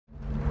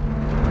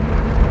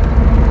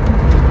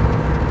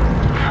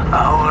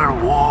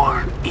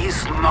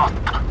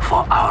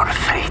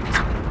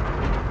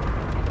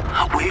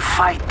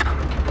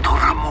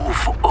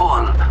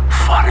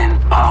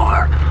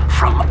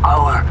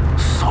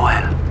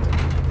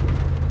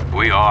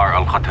are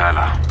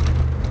Al-Qatala.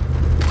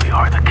 We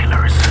are the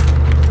killers.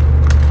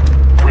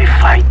 We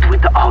fight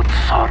without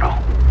sorrow.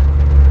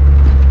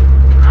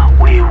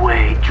 We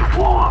wage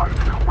war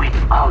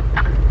without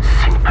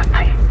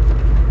sympathy.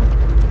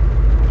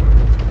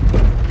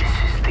 This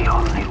is the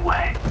only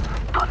way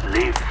to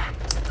live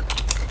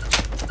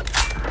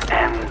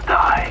and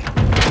die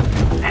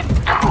a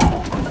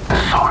true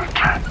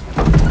soldier.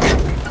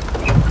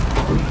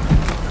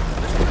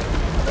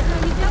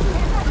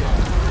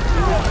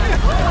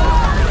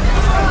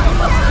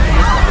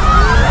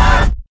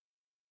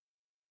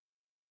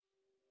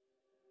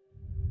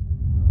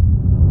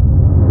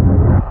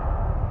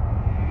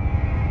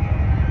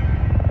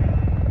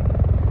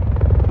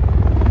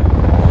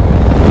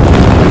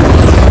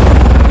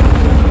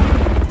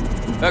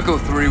 Echo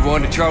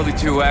 3-1 to Charlie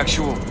 2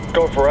 actual.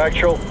 Going for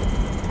actual.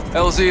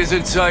 LZ is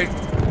in sight.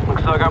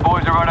 Looks like our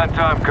boys are right on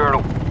time,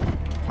 Colonel.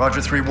 Roger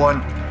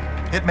 3-1.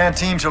 Hitman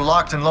teams are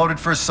locked and loaded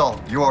for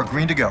assault. You are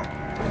green to go.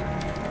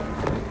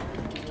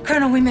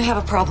 Colonel, we may have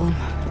a problem.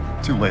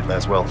 Too late,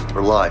 Laswell.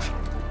 We're live.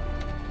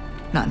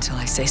 Not until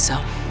I say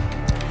so.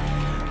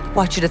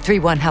 Watcher to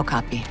 3-1, how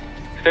copy?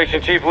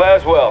 Station Chief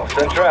Laswell,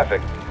 send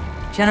traffic.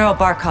 General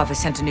Barkov has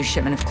sent a new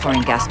shipment of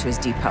chlorine gas to his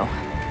depot.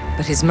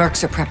 But his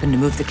mercs are prepping to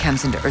move the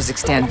chems into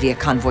Urzikistan via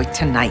convoy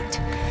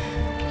tonight.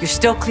 You're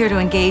still clear to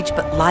engage,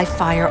 but live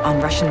fire on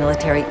Russian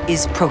military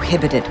is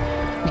prohibited.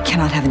 We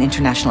cannot have an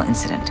international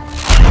incident.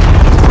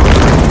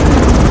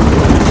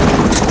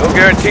 No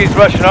guarantees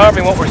Russian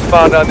army won't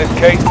respond on this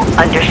case.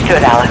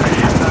 Understood, Alex.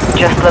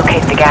 Just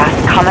locate the gas,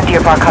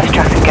 commandeer Barkov's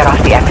trucks, and get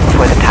off the X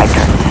before the tide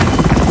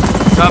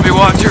turns. Copy,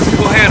 Watcher.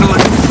 We'll handle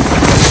it.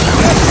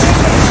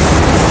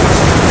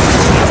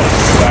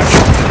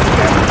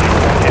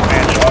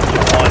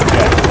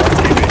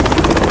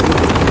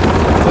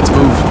 Let's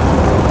move.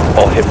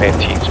 All Hitman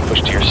teams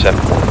push to your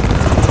center.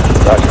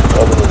 Roger,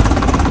 over.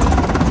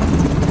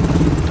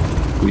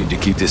 We need to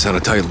keep this on a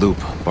tight loop.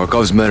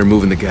 Barkov's men are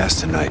moving the gas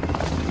tonight.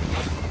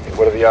 Hey,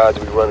 what are the odds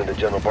we run into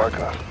General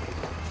Barkov?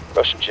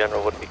 Russian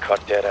general wouldn't be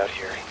caught dead out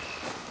here.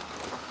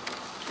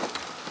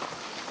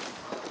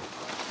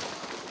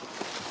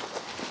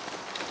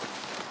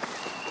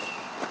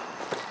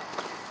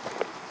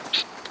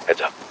 Psst,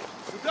 heads up.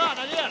 Сюда,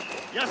 наверх!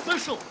 Я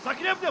слышал! За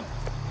гребнем!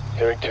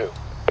 Hearing 2.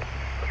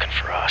 Looking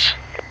for us.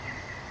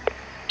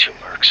 2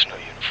 mercs, no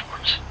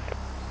uniforms.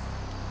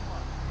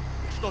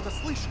 Что-то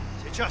слышу.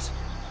 Сейчас.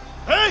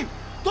 Эй!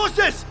 Кто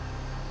здесь?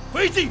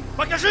 Выйди!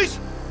 Покажись!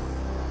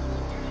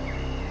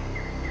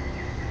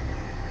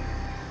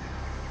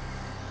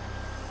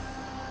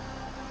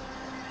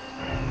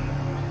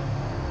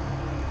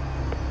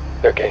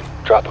 They're game.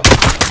 Drop them.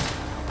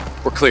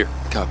 We're clear.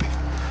 Copy.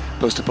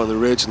 Post up on the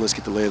ridge and let's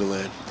get the lay of the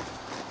land.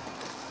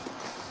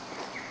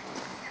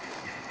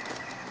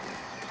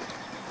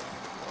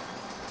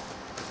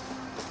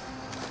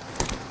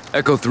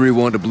 Echo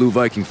 3-1 to Blue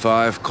Viking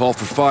 5. Call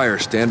for fire.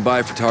 Stand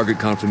by for target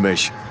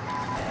confirmation.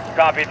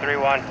 Copy,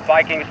 3-1.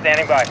 Viking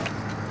standing by.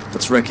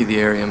 Let's recce the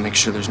area and make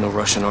sure there's no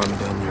Russian army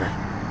down there.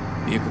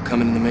 Vehicle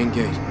coming in the main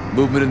gate.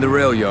 Movement in the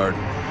rail yard.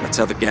 That's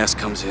how the gas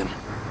comes in.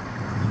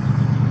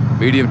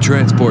 Medium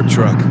transport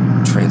truck.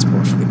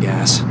 Transport for the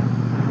gas.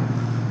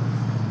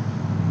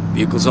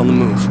 Vehicle's on the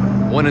move.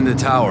 One in the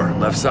tower.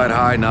 Left side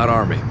high, not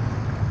army.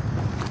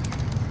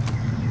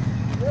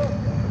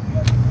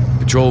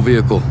 Patrol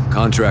vehicle.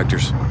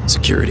 Contractors.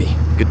 Security.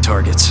 Good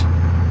targets.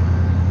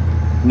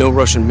 No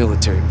Russian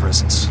military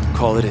presence.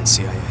 Call it in,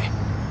 CIA.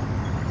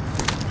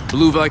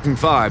 Blue Viking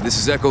 5, this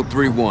is Echo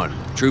 3-1.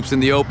 Troops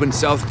in the open,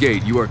 south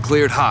gate. You are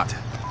cleared hot.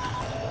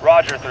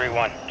 Roger,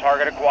 3-1.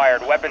 Target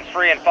acquired. Weapons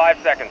free in 5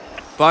 seconds.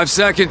 5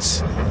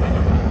 seconds.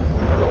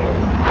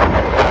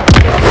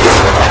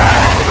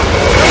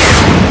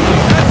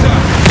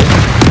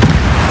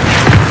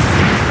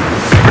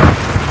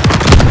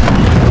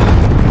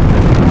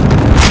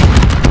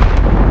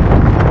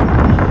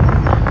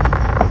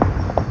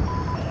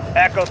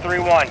 Echo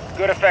 3-1.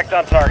 Good effect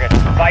on target.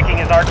 Viking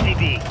is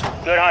RTB.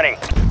 Good hunting.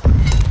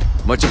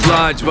 Much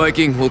obliged,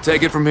 Viking. We'll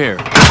take it from here.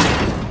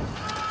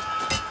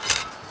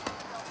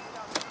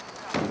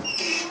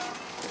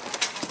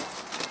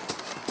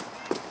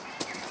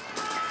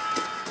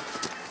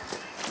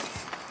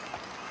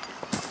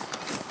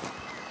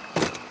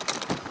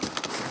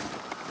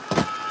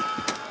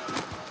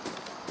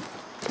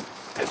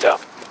 Heads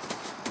up.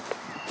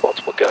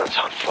 Multiple guns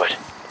on foot.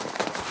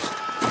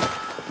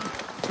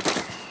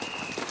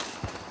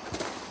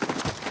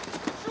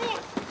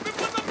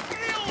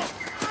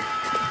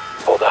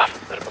 Hold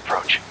off. Let him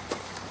approach.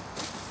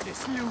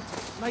 Здесь люди.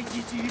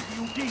 Найдите их и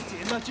убейте,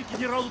 иначе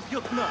генерал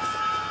убьет нас.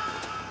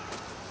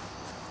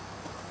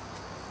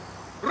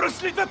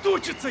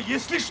 Рассредоточиться!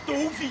 Если что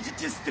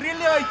увидите,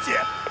 стреляйте!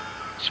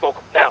 Smoke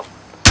him now.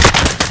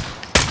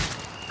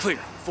 Clear.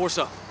 Force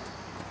up.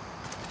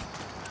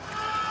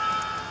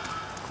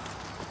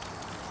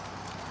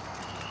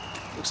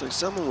 Looks like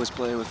someone was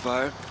playing with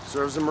fire.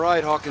 Serves them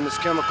right, hawking this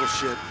chemical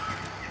shit.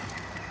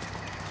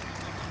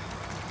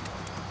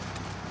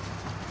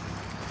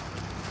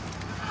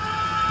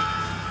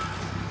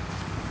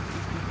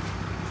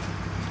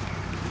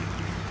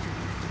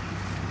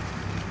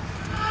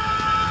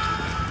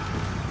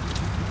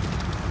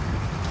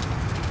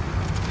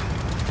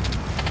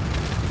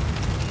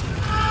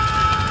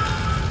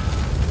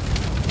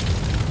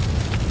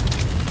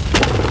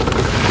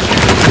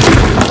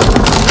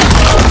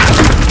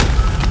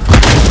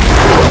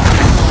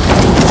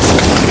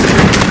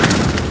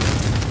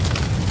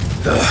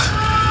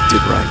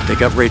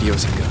 got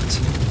radios and guns.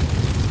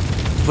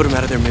 Put them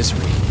out of their misery.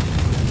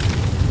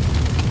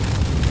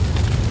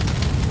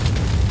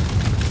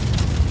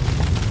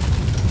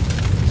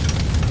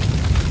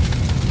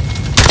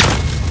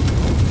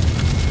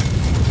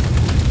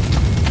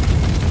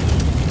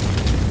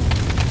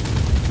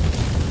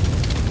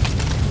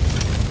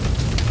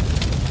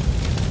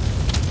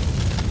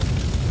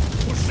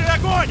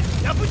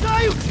 Я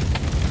пытаюсь!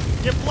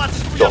 Не плачь,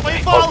 что я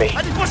воевал,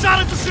 а не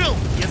пожары тушил!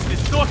 Если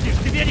сдохнешь,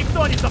 тебе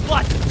никто не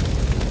заплатит!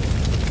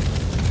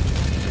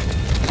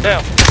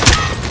 Now.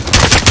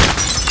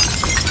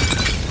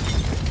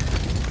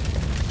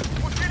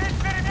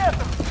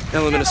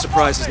 Element of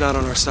surprise is not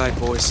on our side,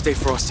 boys. Stay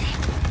frosty.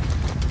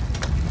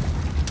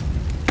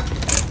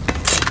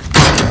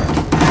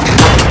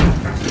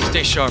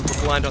 Stay sharp.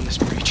 We're blind on this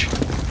breach.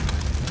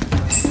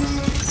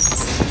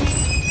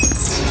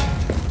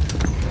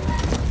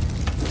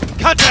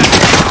 Contact!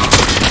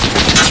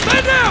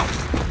 Stand down!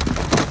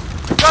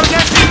 Got an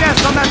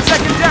NPCs on that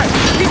second deck!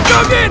 He's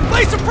dug in!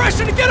 Lay some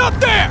pressure to get up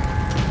there!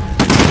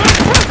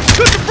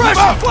 Good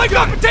suppression! Flank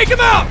up and take him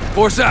out!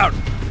 Force out!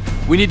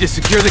 We need to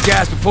secure the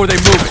gas before they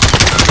move it.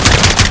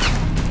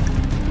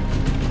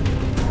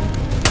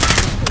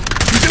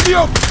 He's in the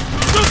open!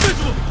 Still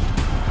visible!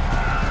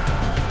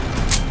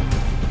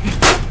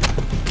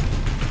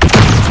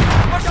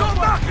 Пошел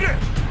нахрен!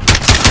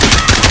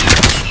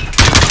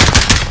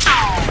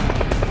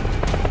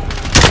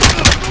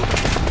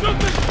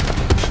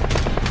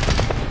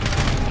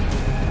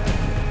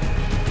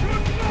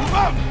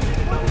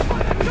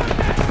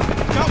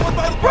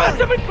 Press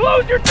him and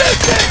close your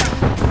distance!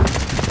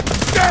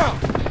 Down!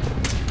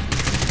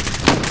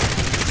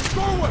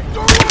 Doorway!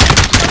 Doorway!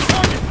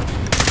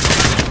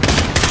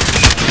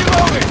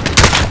 Reloading!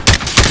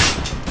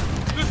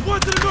 There's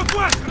one to the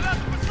northwest!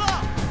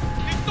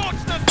 He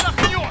talks to us,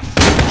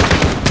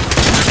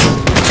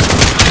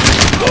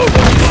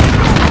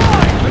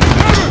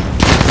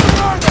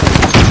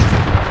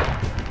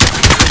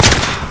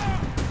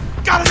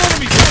 got an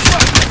enemy!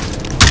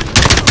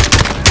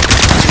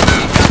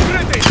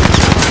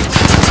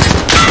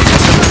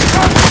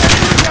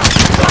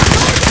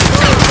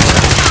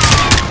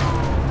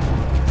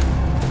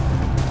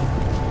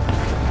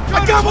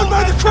 I got one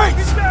by the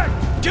crates!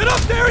 Get up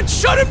there and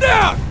shut him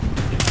down!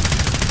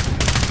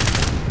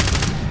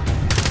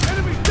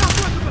 Enemy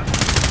southwest of us!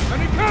 I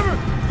need cover!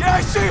 Yeah,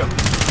 I see him!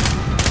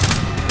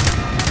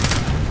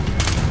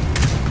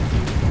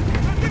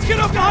 Let's get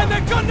up behind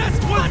that gun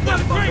nest! One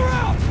left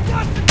out!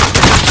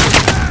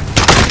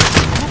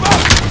 Move out!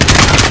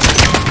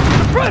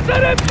 Press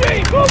that MG!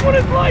 Move when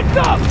it lights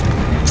up!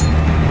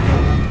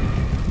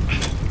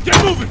 Get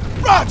moving!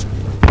 Roger!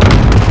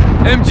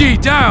 MG,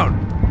 down!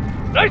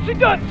 Nicely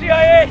done,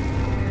 CIA!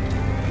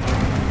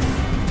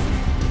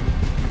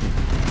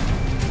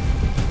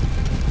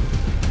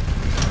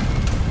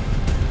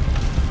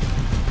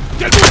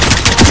 Get moving!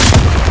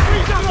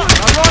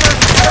 Now runners,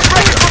 get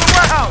ready for the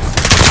warehouse!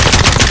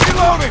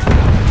 Reloading!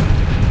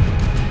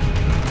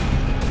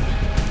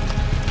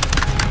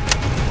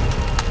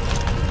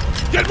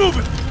 Get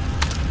moving!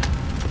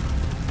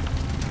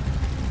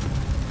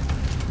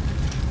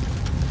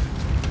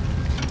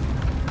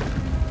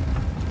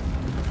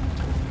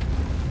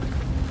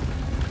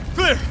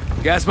 Clear!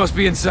 Gas must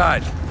be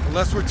inside.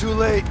 Unless we're too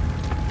late.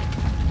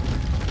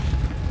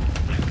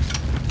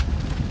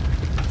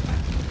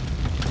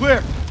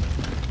 Clear!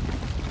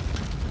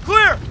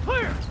 Clear!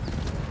 Clear!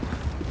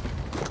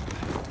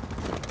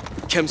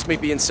 Chems may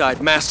be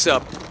inside. Masks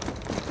up.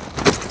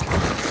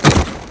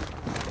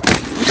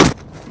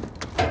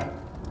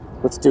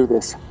 Let's do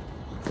this.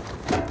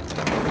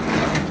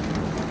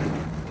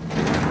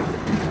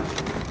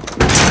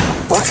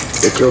 What?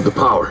 They killed the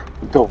power.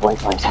 Go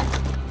white light.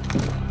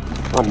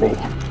 On me.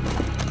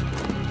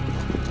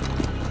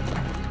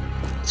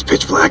 It's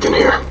pitch black in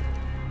here.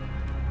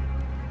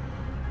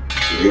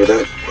 You hear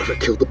that? Whoever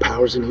killed the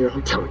powers in here,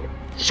 I'm telling you.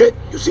 Shit,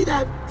 you see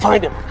that?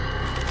 Find him.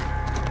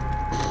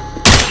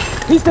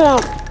 He's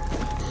down.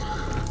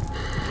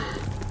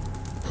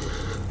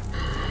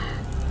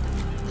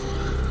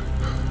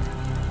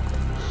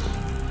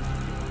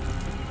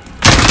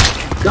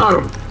 Got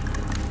him.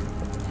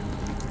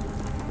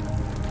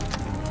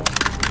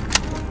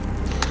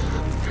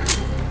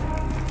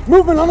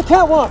 Movement on the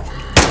catwalk.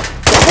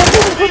 They're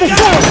moving for the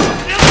south.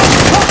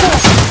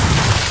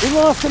 We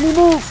lost him. He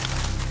moved.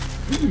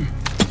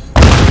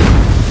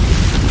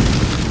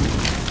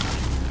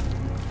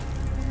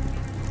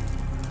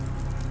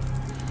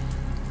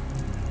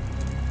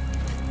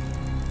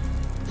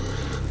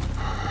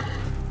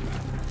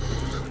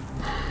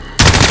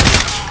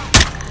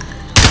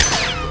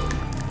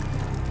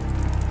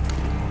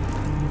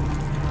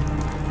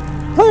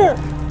 Clear.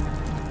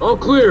 All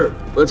clear.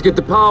 Let's get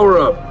the power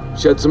up.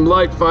 Shed some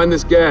light, find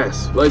this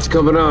gas. Light's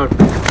coming on.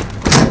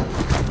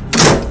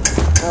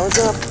 Power's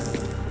up.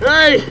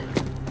 Hey!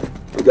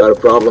 We got a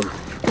problem.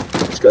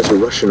 These guys are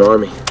Russian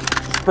army.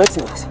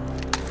 Spetsnaz.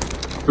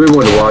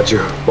 3-1 to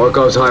Watcher.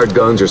 Barkov's hired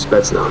guns or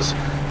Spetsnaz.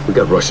 We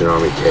got Russian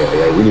army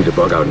KIA. We need to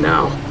bug out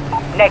now.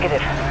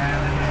 Negative.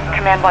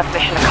 Command wants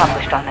mission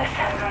accomplished on this.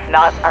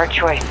 Not our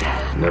choice.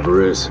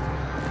 Never is.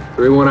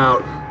 3-1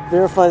 out.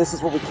 Verify this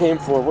is what we came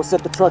for. We'll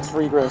set the trucks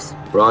for egress.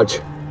 Raj.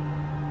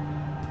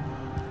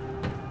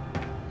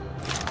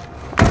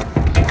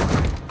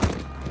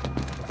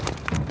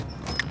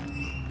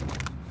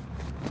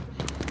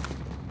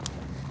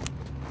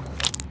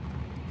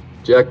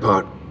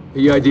 Jackpot.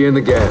 PID in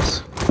the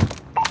gas.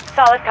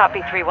 Solid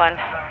copy, 3-1.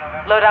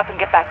 Load up and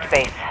get back to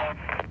base.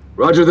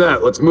 Roger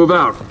that. Let's move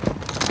out.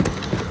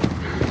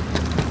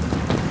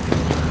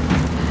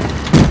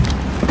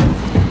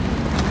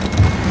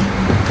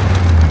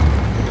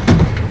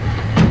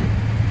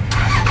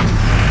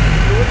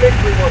 Take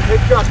 3-1.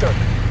 Take shotgun.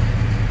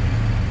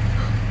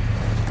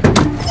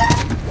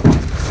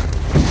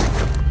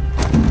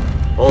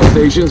 All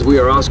stations, we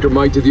are Oscar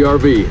Mike to the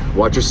RV.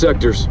 Watch your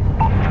sectors.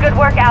 Good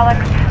work, Alex.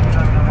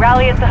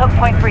 Rally at the hook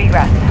point for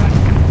egress.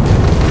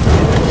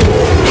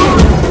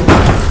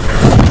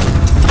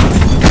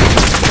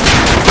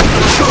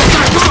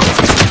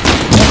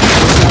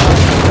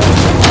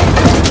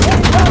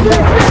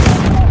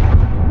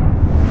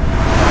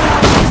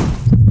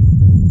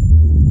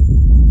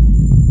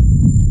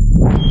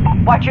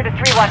 Watcher to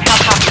 3-1, how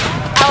copy?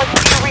 Alex,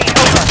 do you read?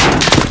 Over.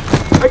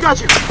 I got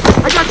you,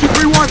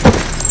 3-1.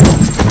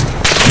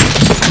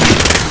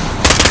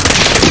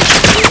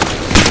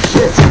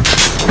 Shit.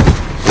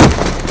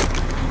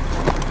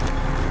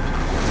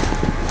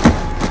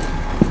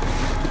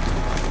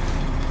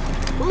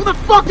 Who the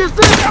fuck is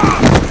this?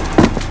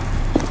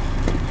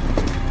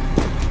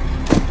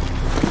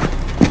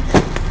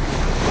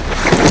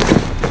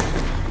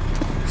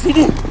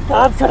 سيدي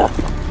تعال ترى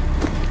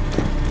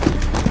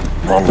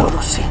ما له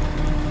روسي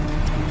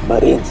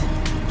مارينز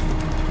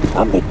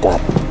عم يتدرب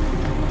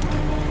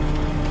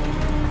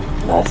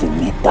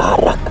لازم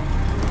يتحرك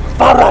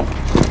فورا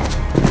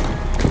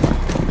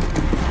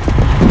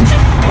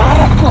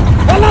تحركوا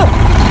يلا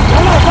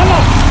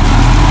يلا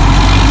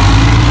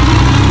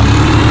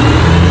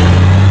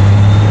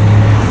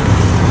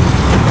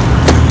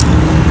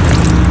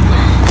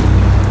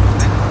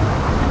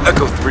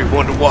Echo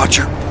 3-1 to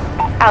Watcher.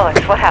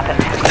 Alex, what happened?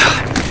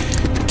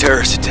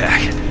 Terrorist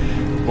attack.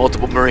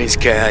 Multiple Marines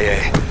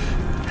KIA.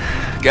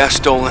 Gas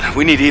stolen.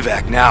 We need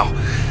evac now.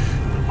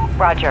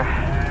 Roger.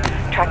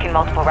 Tracking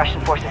multiple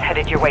Russian forces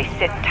headed your way.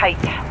 Sit tight.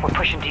 We're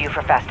pushing to you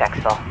for fast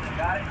exfil.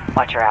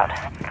 Watcher out.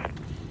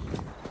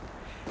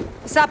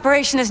 This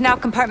operation is now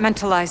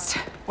compartmentalized.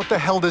 What the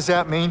hell does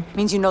that mean?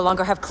 Means you no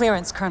longer have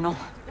clearance, Colonel.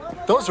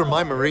 Those are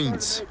my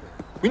Marines.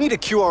 We need a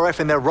QRF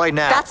in there right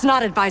now. That's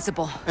not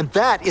advisable. And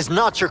that is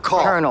not your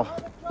call. Colonel,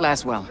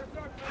 Laswell.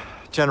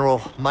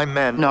 General, my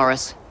men...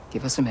 Norris,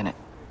 give us a minute.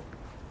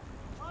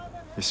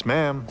 Yes,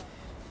 ma'am.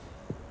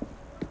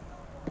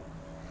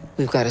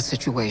 We've got a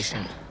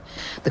situation.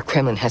 The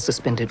Kremlin has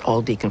suspended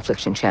all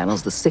deconfliction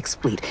channels. The Sixth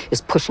Fleet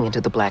is pushing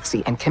into the Black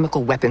Sea, and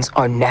chemical weapons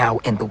are now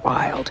in the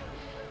wild.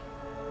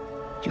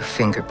 Your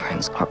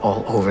fingerprints are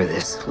all over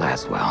this,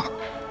 Laswell.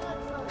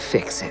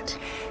 Fix it.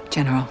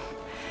 General,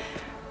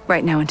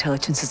 right now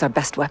intelligence is our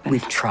best weapon.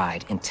 We've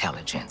tried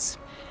intelligence.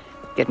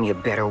 Get me a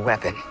better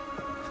weapon.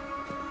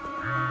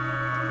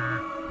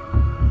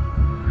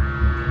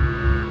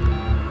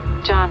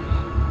 John.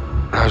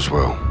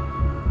 Laswell.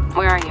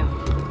 Where are you?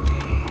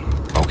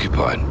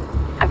 Occupied.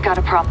 I've got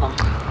a problem.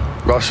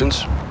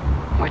 Russians?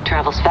 Word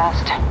travels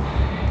fast.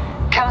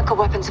 Chemical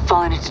weapons have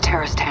fallen into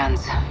terrorist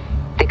hands.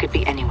 They could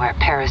be anywhere.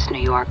 Paris,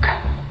 New York.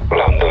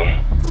 London.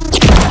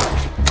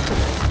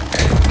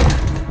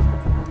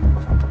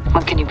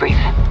 When can you brief?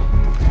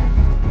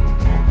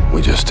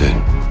 We just did.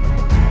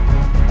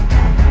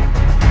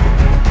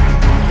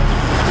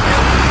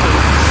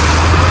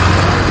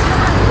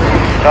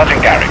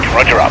 Sergeant Garrick,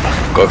 roger up.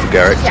 Go for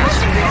Garrick.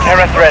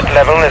 Terror threat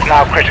level is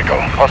now critical.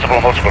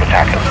 Possible multiple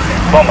attackers.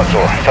 Bombers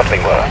or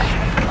something worse.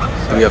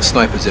 Do we have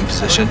snipers in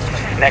position?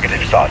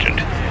 Negative, Sergeant.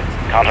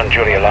 Can't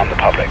unduly alarm the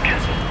public.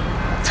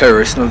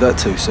 Terrorists know that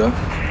too, sir.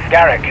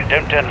 Garrick,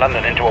 don't turn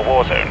London into a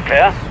war zone,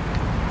 clear?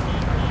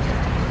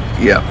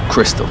 Yeah,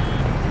 Crystal.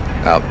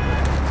 Out.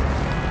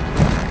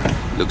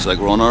 Looks like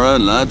we're on our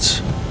own,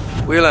 lads.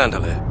 We'll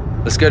handle it.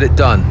 Let's get it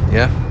done,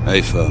 yeah?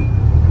 Hey, firm.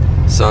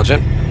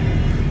 Sergeant.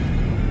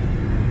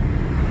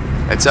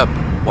 Heads up.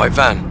 White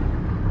van.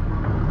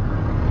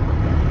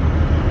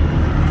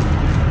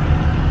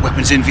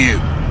 Weapons in view.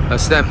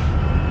 That's them.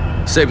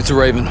 Saber to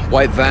Raven.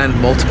 White van,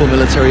 multiple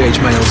military-age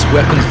males.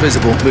 Weapons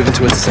visible. Moving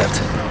to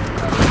intercept.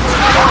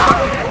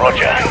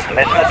 Roger.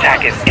 Unless an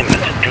attack is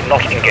imminent, do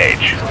not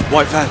engage.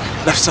 White van.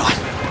 Left side.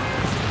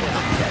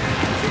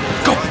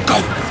 Go,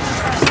 go!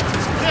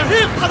 They're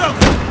here, brother!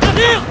 They're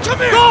here! Come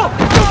here! Go!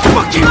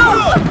 Fuck you!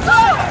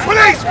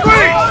 Police,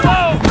 please!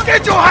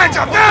 Get your hands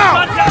up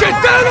now! Get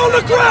down on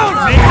the ground!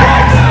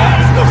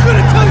 I'm not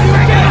gonna tell you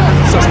again!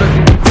 Suspect.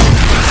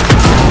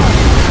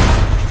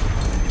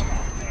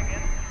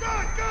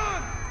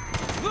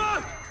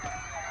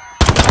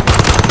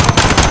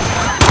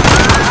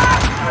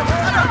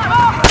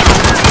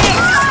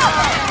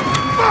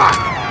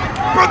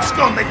 Brooks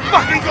gone! They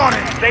fucking got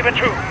him! Saber 2,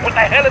 what the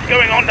hell is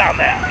going on down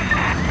there?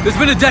 There's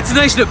been a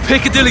detonation at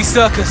Piccadilly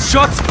Circus.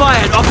 Shots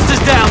fired, officers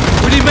down.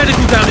 We need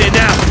medical down here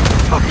now.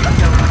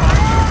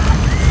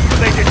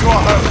 They get to our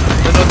home.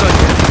 They're not done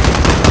yet.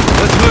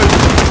 Let's move.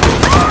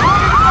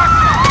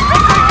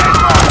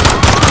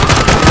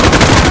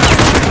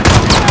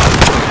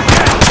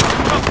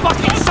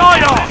 Fucking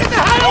side off! Get the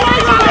hell away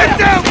from me! Get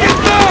down! Get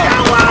down! Get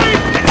away!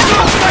 It's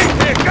not safe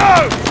here!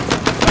 Go!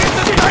 It's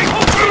the safe!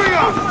 Hurry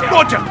up!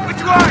 Roger!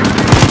 Which way?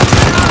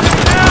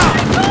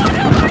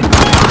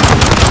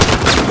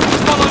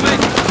 Follow me.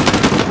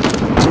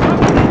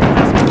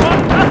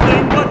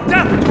 Nothing but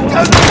death to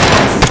us!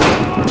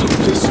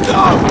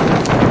 Stop!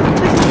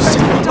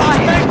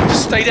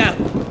 Just stay down.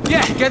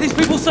 Yeah, get these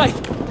people safe.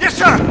 Yes,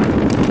 sir!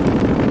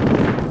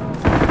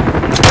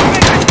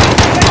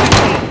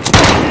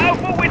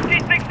 Alpha Whiskey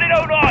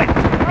 1609.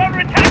 We're under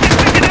attack at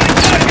Piccadilly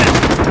Circus.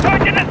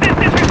 Urgent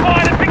assistance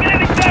required at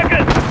Piccadilly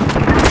Circus.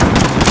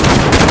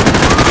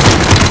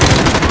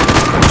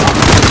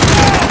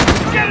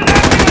 Get an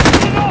ambulance to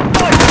the north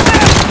side.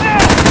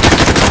 Now!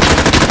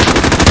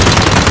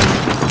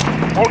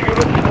 All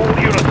units.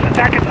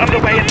 Attack is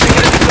underway at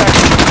Piccadilly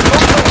Circus.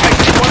 Also,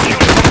 81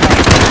 units on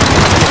site.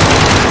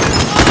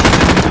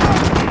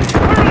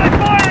 Where are they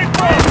firing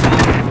from?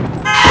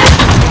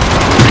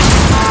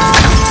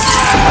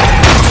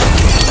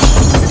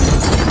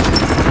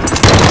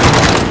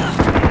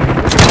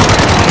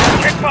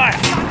 Check fire.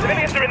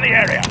 Civilians are in the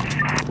area.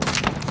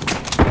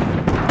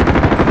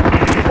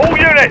 All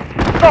units,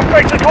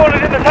 suspects are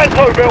cornered in the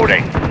Tanto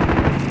building.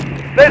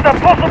 There's a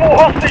possible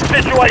hostage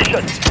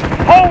situation.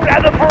 Hold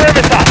at the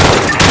perimeter.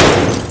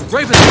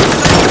 Raven,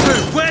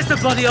 where's the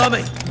bloody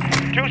army?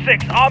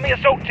 2-6, Army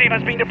assault team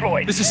has been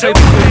deployed. This is safe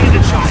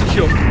and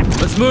secure.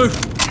 Let's move.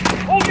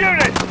 All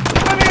units,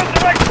 civilians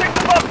are exiting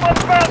the bus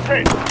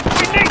mountain.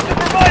 We need to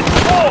provide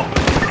support.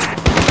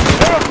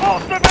 There are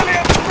 4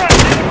 civilians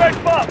trapped in the red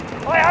bus.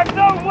 I have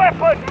no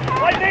weapon.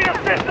 I need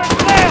assistance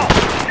now.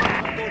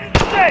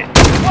 Shit!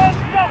 One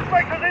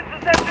suspect has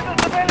intercepted the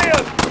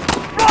civilians.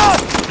 Run!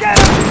 Get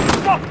him!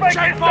 Suspect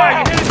is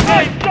down.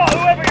 Headshot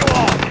whoever you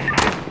are.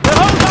 They're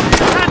holding up the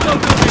Tanto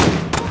building!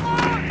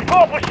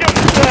 Call for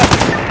shooting, sir.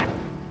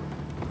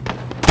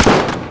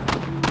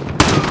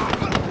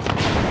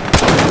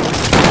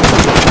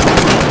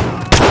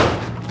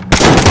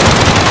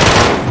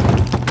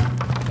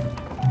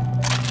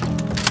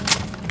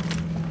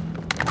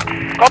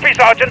 Copy,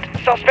 Sergeant.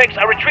 Suspects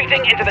are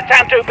retreating into the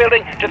Tanto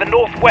building to the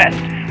northwest.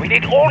 We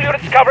need all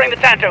units covering the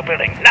Tanto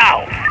building,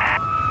 now!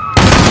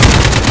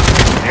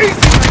 Easy!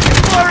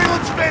 They're firing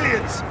on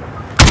civilians!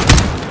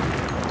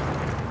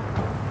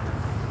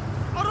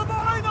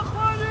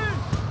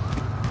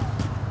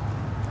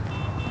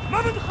 ما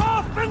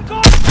بنخاف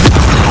منكم!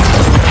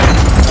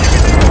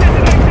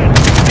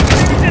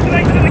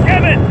 Detonated in the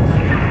cabin!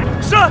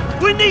 Sir,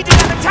 we need it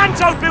at the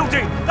Tanto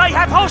building! They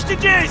have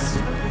hostages!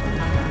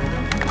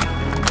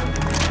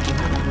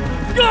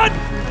 Good!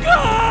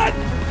 Good!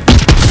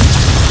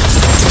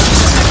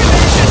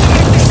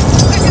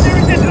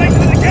 Secondary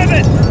detonated in the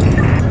cabin!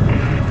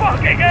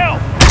 Fucking hell!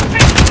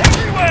 It's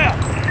everywhere!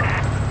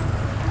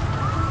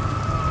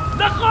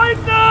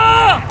 دخلنا!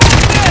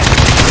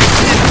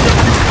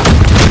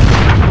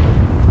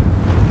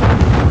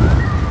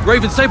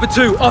 Raven, Saber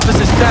 2,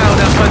 officers down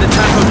outside the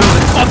Tanto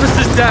building.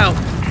 Officers down!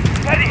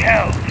 Bloody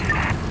hell!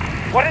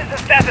 What is the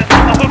status of the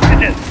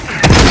hostages?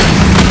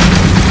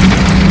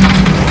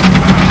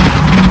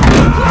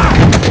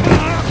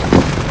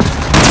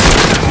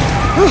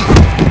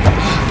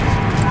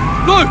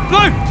 No!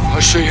 No! I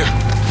see you.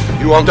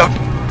 You armed up?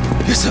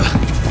 Yes, sir.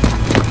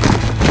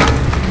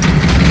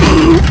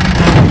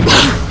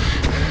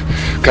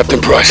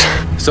 Captain Price.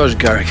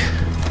 Sergeant Garrick.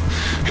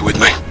 You with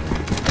me?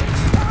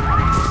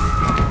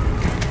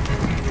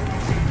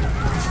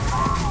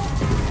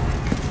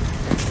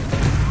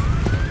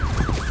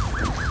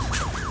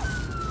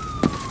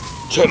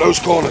 Check those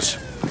corners.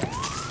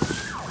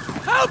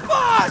 Help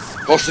us!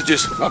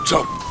 Hostages, up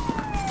top.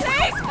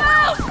 Please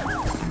help!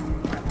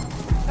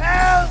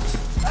 Help!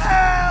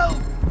 Help!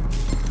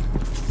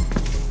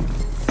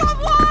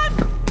 Someone!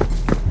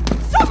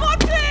 Someone,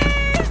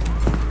 please!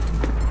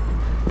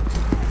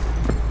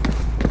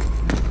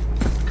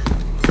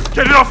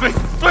 Get it off me!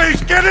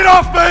 Please, get it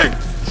off me!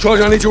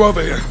 Sergeant, I need you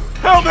over here.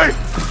 Help me!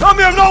 Help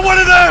me, I'm not one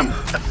of them!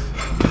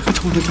 I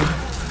don't want to die.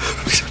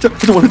 Please, I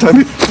don't want to die.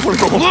 I want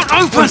to go home. Look, open! I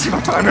want to see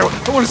my family. I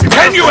want to see my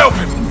Can you help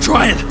him? I'm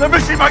trying. Let me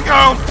see my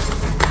girl!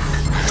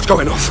 It's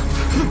going off.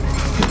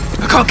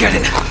 I can't get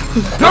it.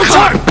 No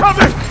time! Help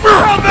me!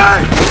 Help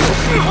me!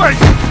 Wait!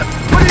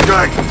 What are you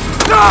doing?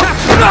 No!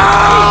 No!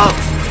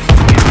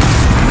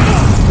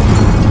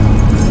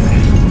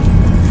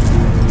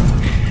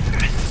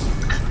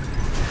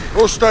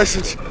 All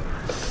stations.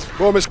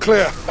 Room is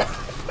clear.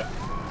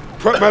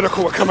 Prep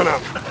medical, we're coming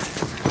out.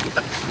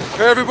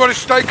 Okay, everybody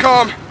stay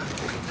calm.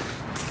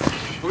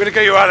 We're gonna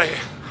get you out of here.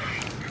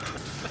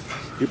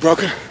 You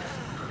broken?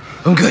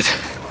 I'm good.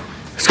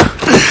 Let's go.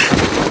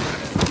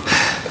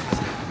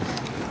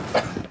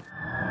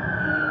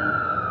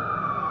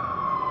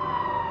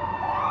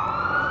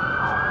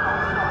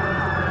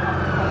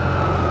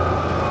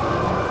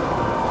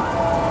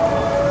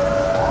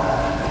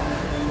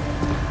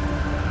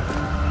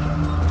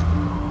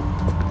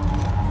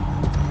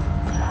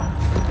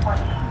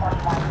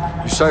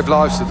 saved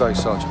lives today,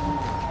 Sergeant.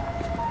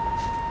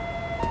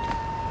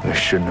 It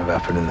shouldn't have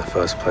happened in the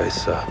first place,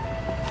 sir.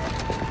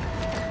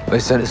 They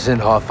sent us in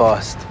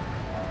half-assed.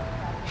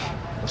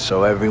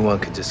 So everyone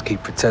could just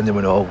keep pretending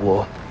we're not at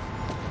war.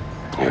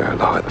 Yeah,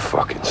 like the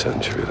fucking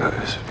century, that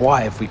is.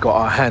 Why have we got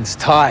our hands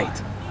tied?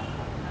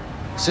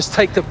 Let's just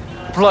take the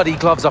bloody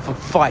gloves off and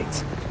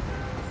fight.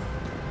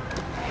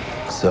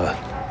 Sir.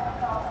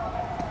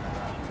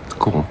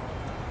 Go on.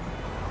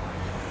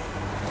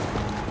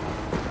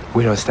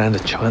 We don't stand a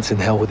chance in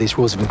hell with these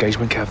rules of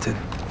engagement, Captain.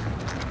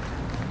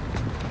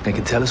 They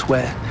can tell us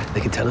where,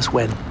 they can tell us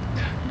when.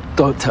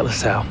 Don't tell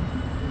us how.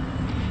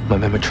 My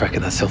men were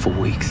tracking that cell for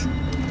weeks.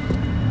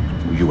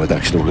 You had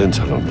actionable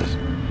intel on this?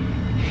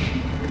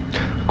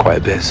 Quite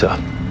a bit, sir.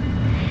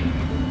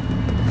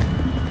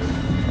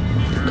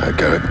 Okay,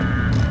 Garrick.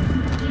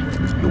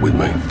 You're with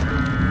me.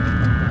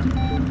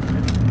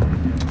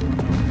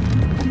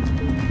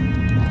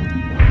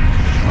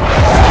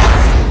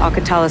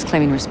 Al-Qatala's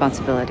claiming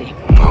responsibility.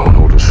 On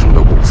orders from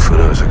the wolf in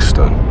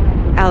Urzikstan.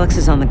 Alex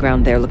is on the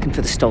ground there looking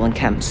for the stolen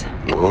chems.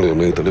 Well, he'll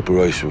need the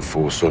Liberation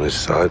Force on his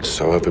side,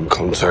 so have him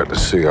contact the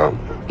CR.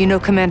 You know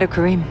Commander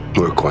Karim?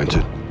 We're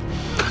acquainted.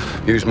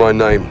 Use my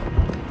name,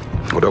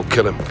 or they'll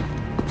kill him.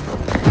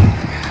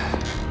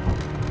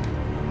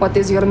 What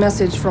is your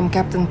message from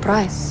Captain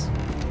Price?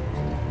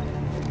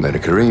 Commander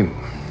Karim.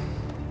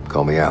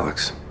 Call me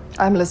Alex.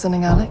 I'm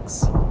listening,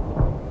 Alex.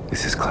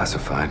 This is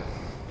classified.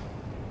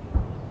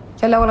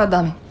 يلا ولا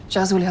قدامي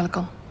جهزوا لي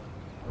هالكم.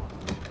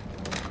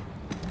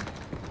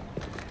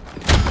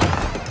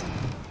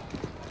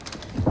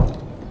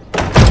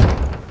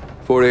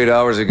 "48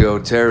 hours ago,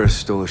 terrorists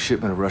stole a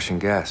shipment of Russian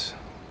gas.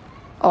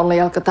 Only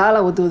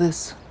Al-Qatala would do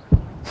this.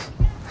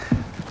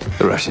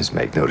 The Russians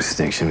make no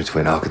distinction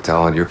between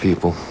Al-Qatala and your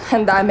people.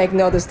 And I make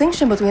no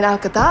distinction between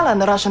Al-Qatala and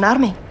the Russian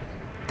army.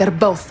 They're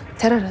both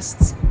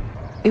terrorists.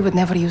 We would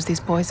never use these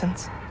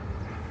poisons.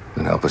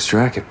 Then help us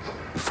track it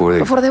before they...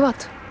 Before they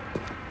what?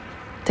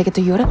 Take it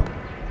to Europe?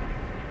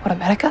 Or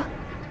America?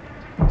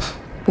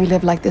 We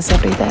live like this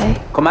every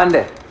day.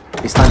 Commander,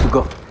 it's time to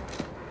go.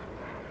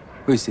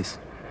 Who is this?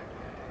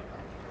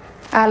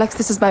 Alex,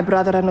 this is my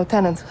brother and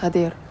Lieutenant,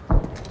 Hadir.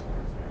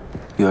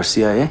 You are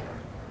CIA?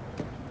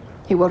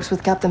 He works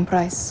with Captain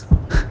Price.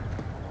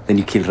 Then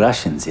you kill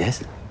Russians,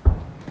 yes?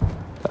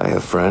 I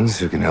have friends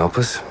who can help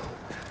us.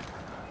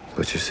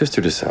 But your sister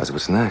decides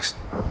what's next.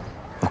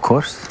 Of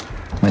course.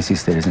 My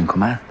sister is in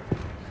command.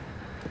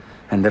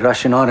 And the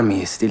Russian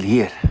army is still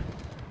here.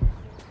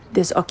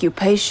 This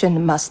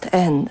occupation must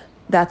end.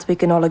 That we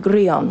can all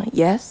agree on,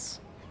 yes?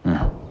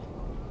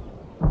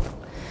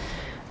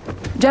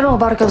 General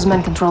Barkov's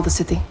men control the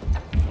city.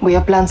 We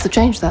have plans to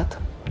change that.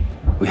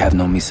 We have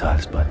no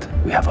missiles, but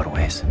we have our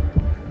ways.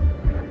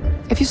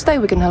 If you stay,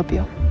 we can help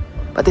you.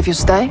 But if you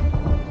stay,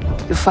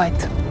 you fight.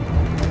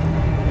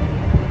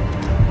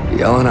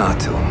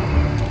 Yelanato.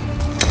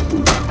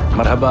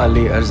 Marhaba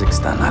Ali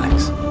Urzikstan, Alex.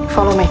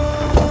 Follow me.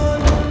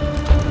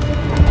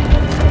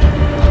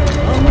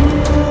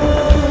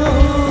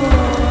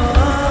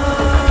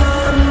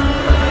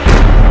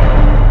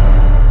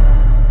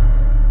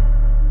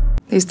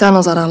 These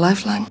tunnels are our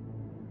lifeline.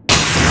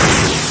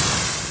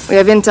 We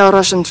have intel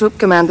Russian troop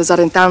commanders are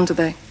in town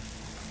today.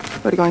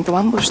 We're going to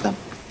ambush them.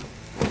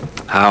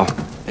 How?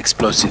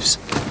 Explosives.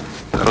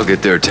 That'll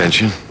get their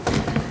attention.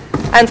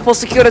 And pull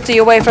security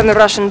away from the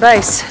Russian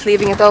base,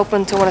 leaving it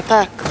open to an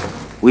attack.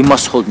 We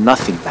must hold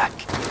nothing back.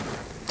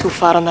 Too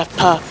far on that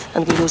path,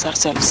 and we lose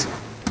ourselves.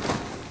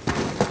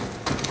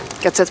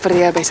 Get set for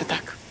the airbase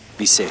attack.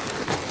 Be safe.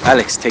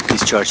 Alex, take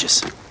these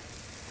charges.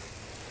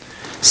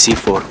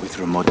 C4 with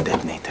remote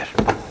detonator.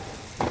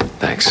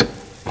 Thanks.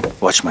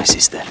 Watch my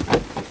sister.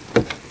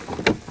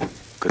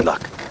 Good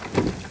luck.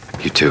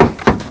 You too.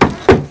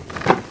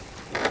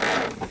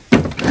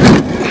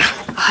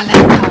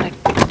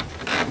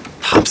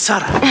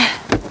 Sarah.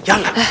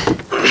 Yalla.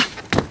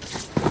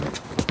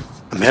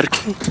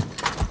 American?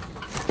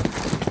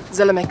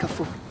 زلمة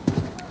كفو.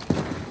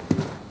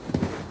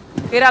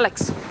 Here,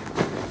 Alex.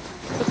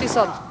 Put this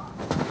on.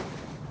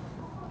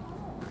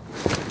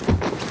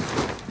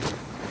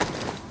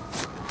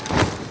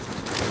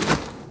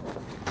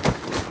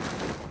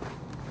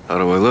 How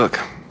do I look?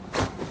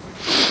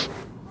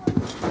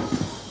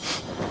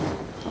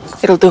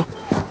 It'll do.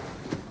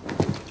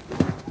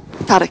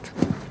 Tarek,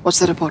 what's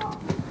the report?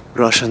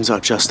 Russians are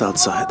just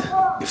outside.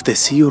 If they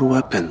see your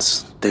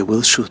weapons, they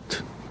will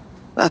shoot.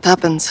 That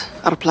happens.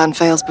 Our plan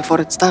fails before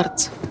it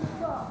starts.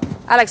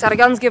 Alex, our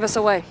guns give us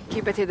away.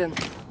 Keep it hidden.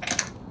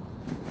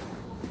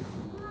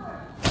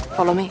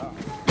 Follow me.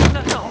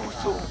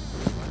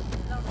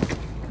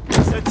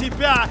 За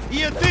тебя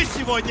и ты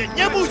сегодня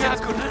не будет!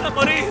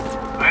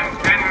 I'm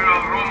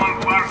General Roman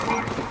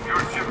Barkov,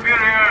 your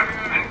superior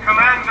and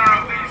commander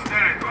of these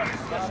territories.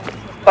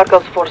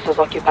 Barkov's forces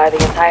occupy the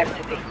entire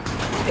city.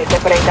 They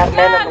separate our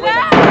men and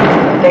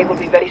women. They will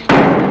be very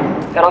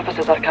strict. Their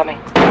officers are coming.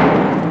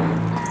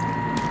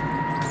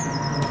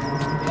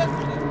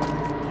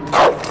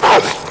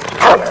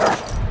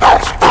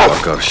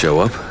 Barkov show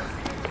up?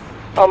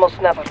 Almost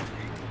never.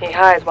 He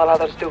hides while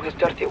others do his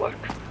dirty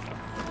work.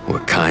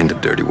 kind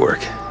of dirty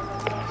work?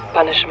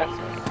 Punishment.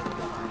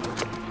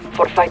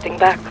 For fighting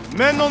back.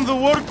 Men on the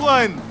work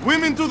line!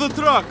 Women to the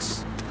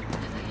trucks!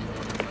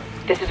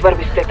 This is where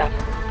we split up.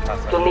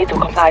 You'll need to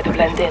comply to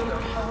blend in.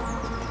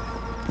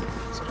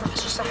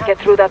 Get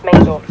through that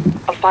main door.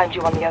 I'll find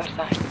you on the other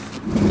side.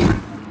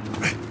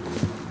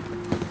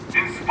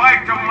 In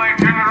spite of my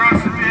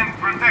generosity and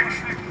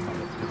protection,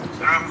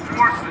 there are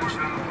forces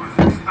in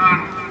Urzikstan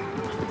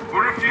who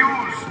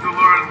refuse to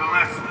learn the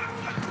lesson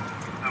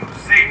of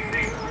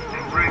safety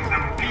and bring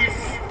them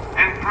peace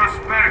and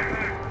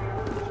prosperity.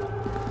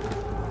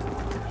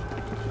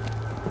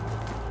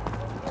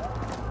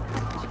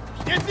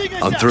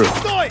 I'm through.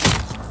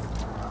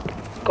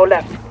 Go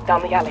left,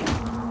 down the alley.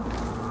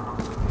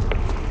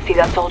 See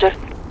that soldier?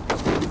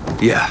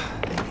 Yeah.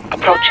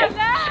 Approach him,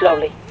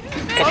 slowly.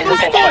 Get his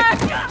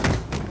attention.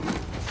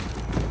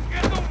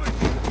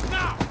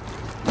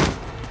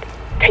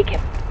 Take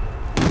him.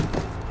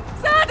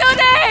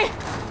 ساعدوني!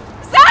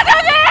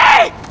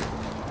 ساعدوني!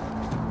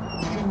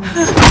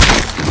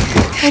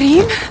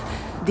 كريم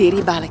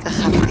ديري بالك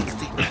أخافتك.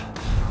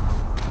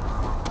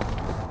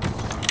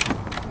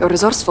 You're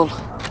resourceful.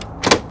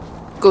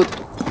 Good.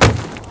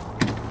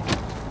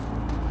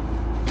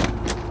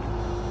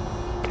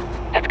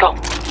 Let's go.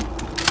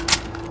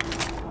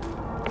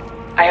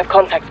 I have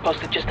contacts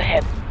posted just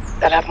ahead.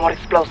 They'll have more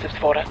explosives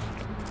for us.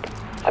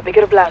 A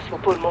bigger blast will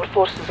pull more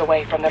forces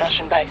away from the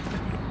Russian base.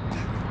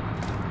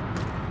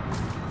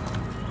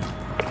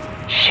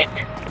 Shit.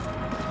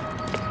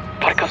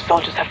 Barkov's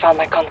soldiers have found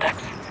my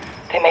contacts.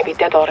 They may be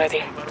dead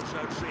already.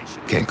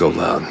 Can't go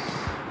loud.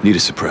 Need a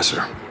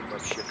suppressor.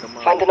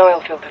 Find an oil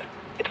filter.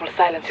 It will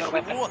silence your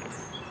weapon.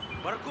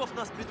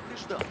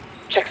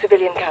 Check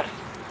civilian cars.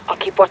 I'll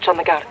keep watch on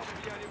the guards.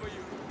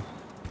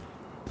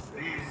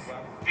 These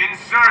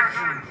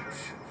insurgents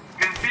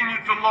continue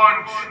to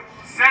launch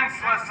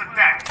senseless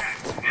attacks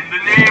in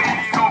the name of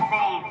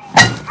so-called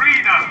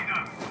freedom.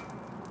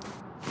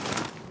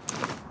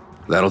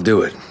 That'll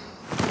do it.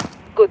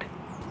 Good.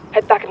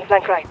 Head back and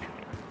flank right.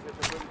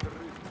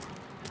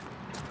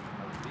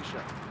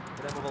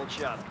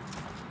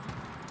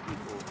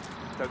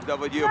 Тогда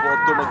води его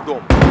от дома к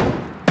дому.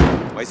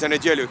 Мы за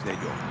неделю их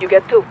найдем. You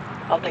get two.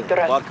 I'll take the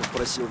rest. Барков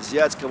просил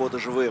взять кого-то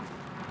живым.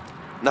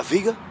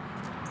 Нафига?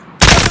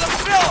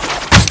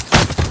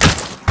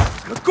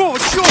 Какого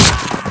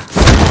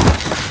черта?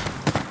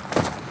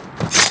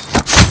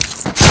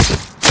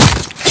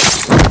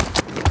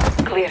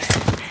 Clear.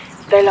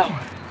 Stay low.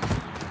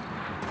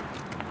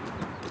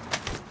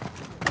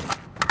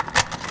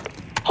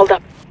 Hold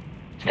up.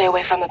 Stay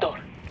away from the door.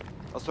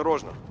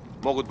 Осторожно.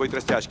 Могут быть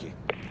растяжки.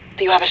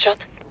 Do you have a shot?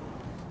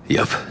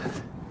 Yep.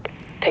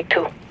 Take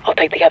two. I'll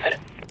take the other.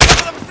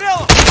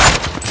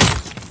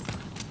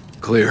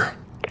 Clear.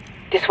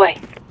 This way.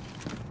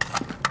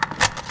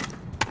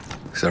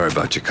 Sorry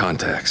about your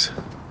contacts.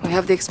 We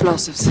have the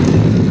explosives.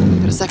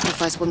 Your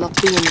sacrifice will not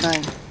be in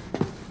vain.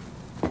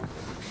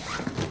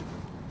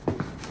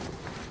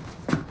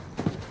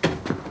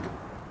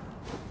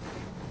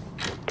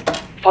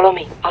 Follow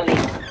me. I'll lead.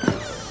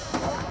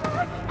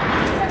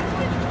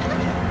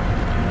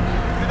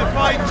 To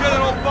defy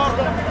General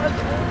Barkov,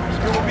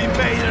 you will be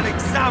made an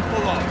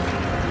example of.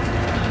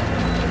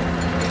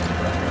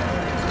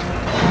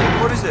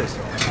 What is this?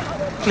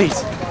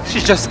 Please,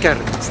 she's just scared.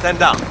 Stand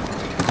down.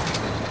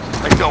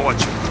 I know what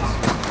you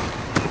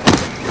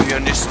mean. You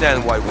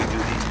understand why we do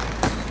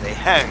this? They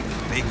hanged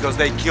because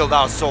they killed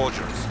our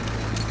soldiers.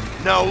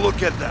 Now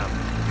look at them.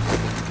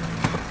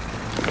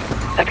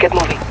 Let's get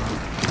moving.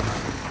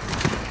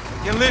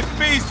 We can live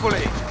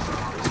peacefully,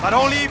 but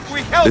only if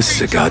we help This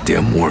is a each other.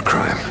 goddamn war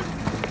crime.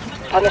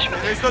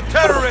 Punishment There's the for the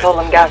terrorists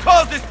stolen gas.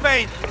 cause this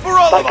pain for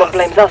all of Barkov us.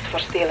 blames us for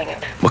stealing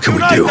it. What can we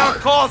Unite do? our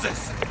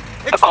causes.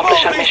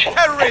 Accomplish Expose our these mission and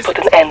terrorists, put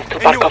an end to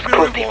and you will Barkov's be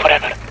cruelty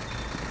rewarded. forever.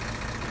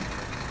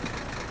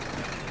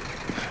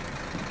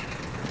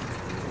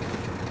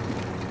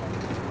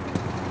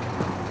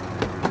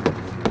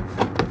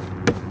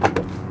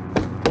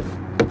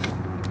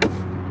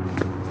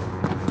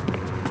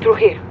 Through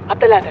here, up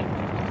the ladder.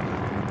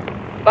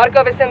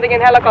 Barkov is sending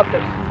in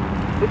helicopters.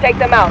 We take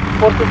them out.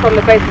 Forces from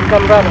the base will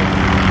come running.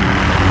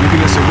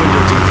 Giving us a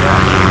window to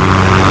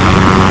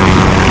attack.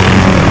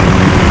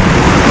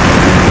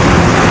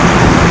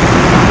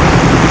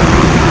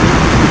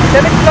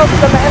 Send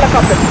explosives on the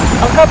helicopter.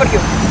 I'll cover you.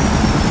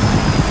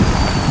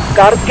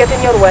 Guards get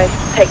in your way.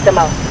 Take them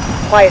out.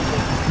 Quietly.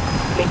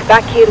 Meet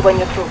back here when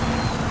you're through.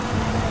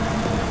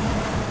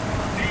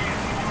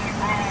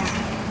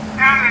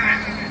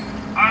 Terrorists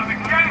are the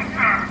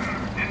cancer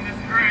in this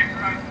great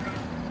country.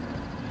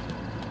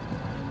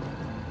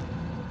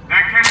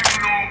 There can be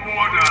no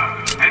order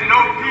and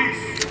no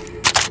peace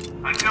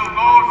until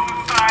those who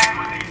side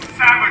with these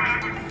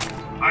savages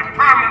are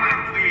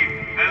permanently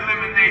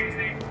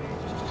eliminated.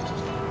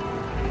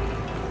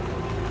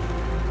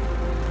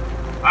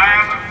 I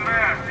am a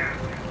fair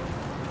judge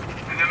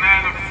and a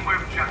man of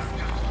swift justice.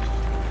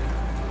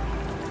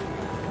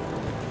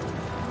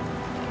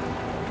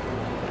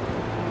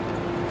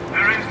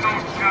 There is no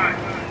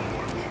judge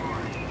or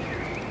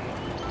jury.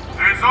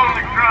 There is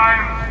only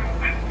crime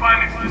and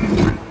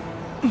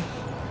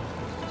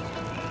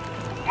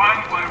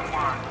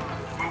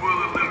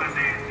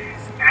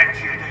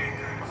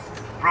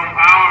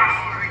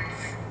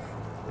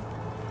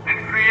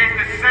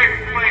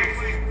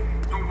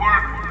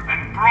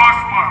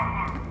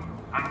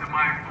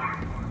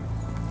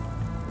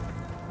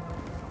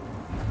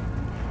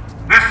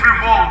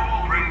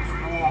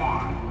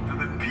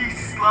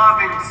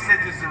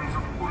citizens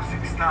of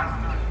Urzikstan.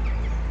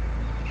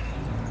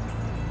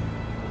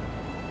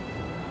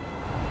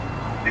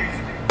 These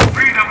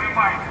freedom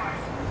fighters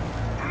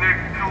and their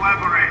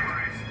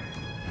collaborators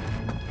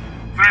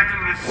threaten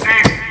the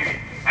safety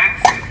and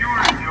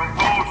security of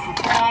those who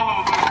follow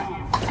the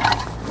rules.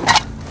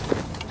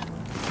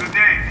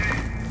 Today,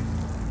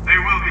 they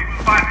will be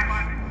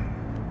punished.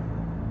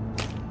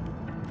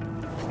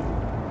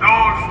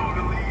 Those who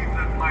believe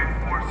that my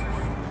forces...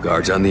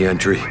 Guards on the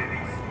entry.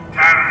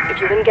 If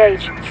you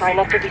engage, try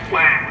not to be seen.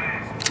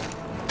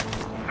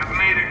 ...have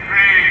made a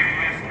grave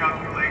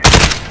miscalculation.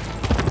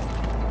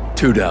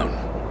 2 down.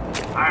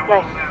 I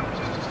will never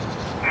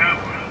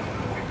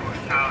be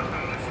pushed out of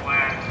this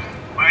land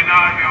by an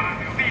army of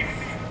thieves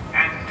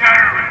and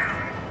terrorists.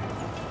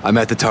 I'm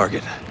at the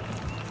target.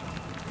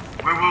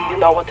 We will you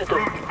know what to do.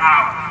 root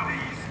out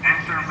these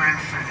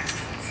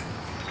interventionists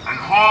and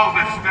hold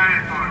this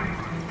territory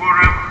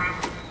forever.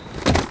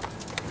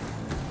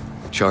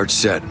 Charge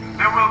set.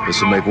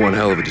 This'll make one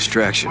hell of a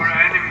distraction.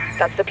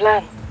 That's the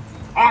plan.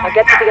 I'll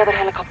get to the other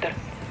helicopter.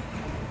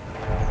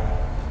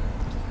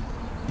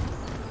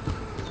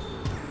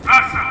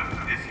 Russia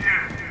is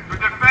here to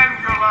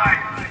defend your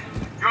life,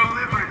 your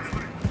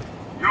liberty,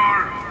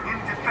 your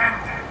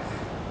independence.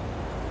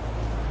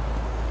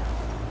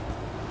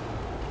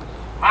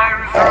 My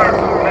reserves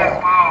of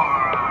manpower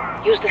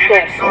are use the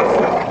stairs.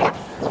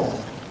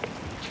 inexhaustible.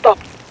 Stop.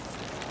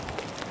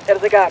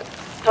 There's a guard.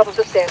 Top of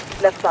the stairs,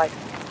 left side.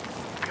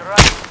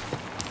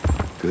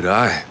 Good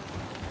eye.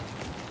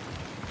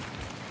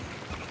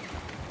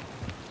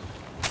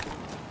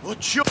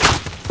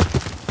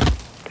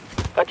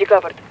 Got you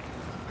covered.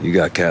 You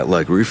got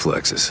cat-like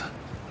reflexes.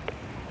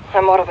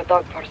 I'm more of a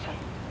dog person.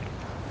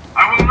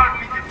 I will not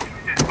be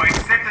defeated by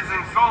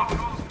citizen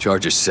soldiers.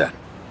 Charges set.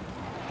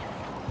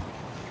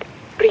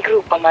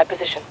 Regroup on my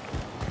position.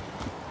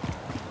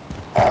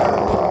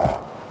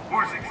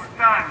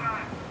 Urzikistan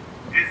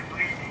is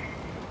bleeding.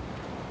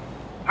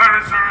 Her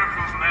reserves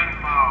of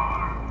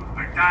manpower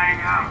are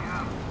dying out.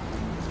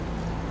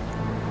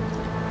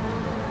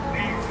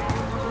 These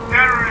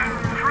terrorist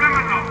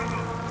criminals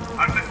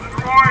are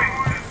destroying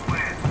this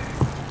land.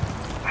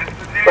 And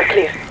today, we're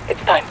clear.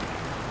 It's time.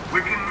 We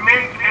can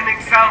make an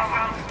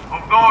example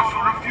of those who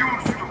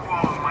refuse to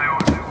follow my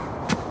orders.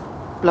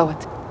 Blow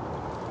it.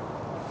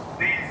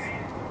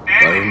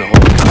 Fire in the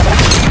hole.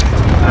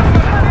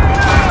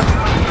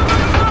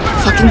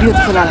 Fucking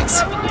beautiful, Alex.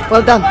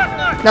 Well done.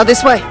 Now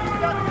this way.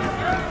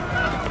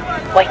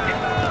 Wait.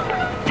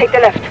 Take the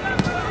left.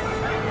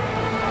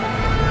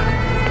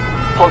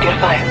 Hold your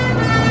fire.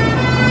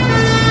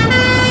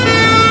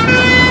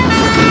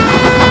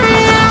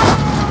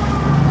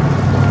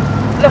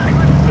 Look,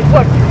 it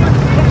worked.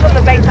 Troops from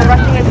the base are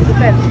rushing into the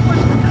fence.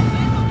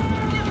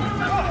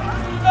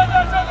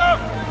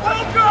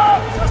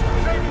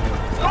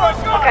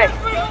 Okay,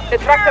 the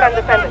tractor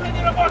undefended.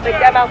 Take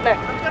them out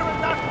next.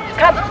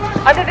 Come,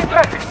 under the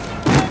truck.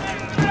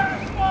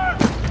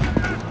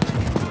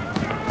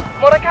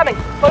 More are coming.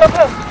 Follow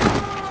close.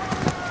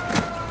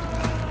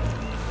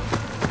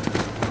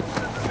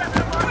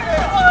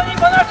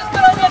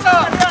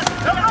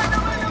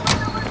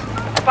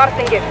 A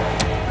parting gift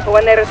for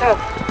when they return.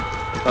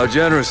 How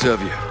generous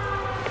of you.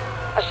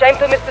 Ashamed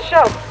to miss the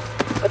show,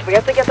 but we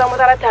have to get on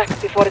with our attack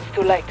before it's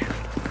too late.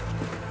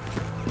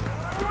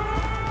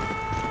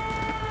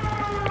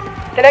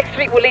 The next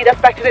street will lead us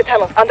back to the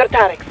tunnels under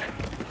Tarek's.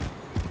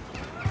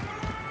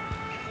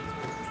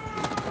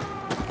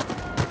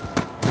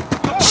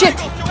 Shit!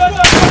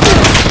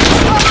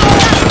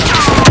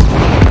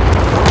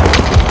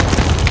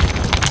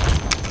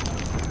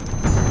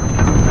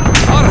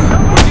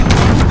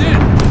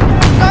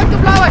 Going to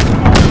blow it!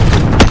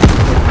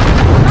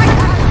 Right,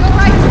 go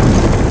right!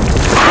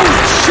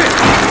 Shit!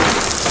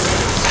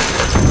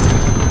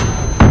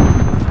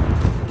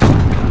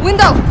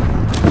 Window!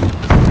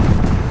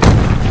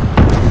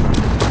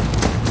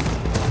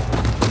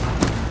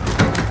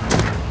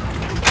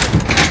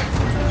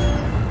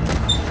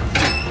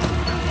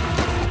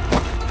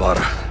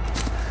 Farah,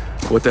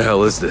 what the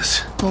hell is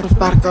this? More of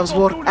Barkov's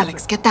work.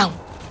 Alex, get down.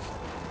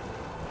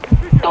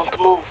 Don't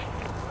move.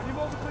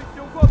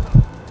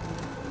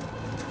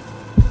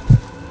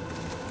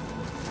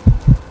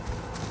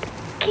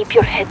 Keep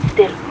your head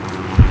still.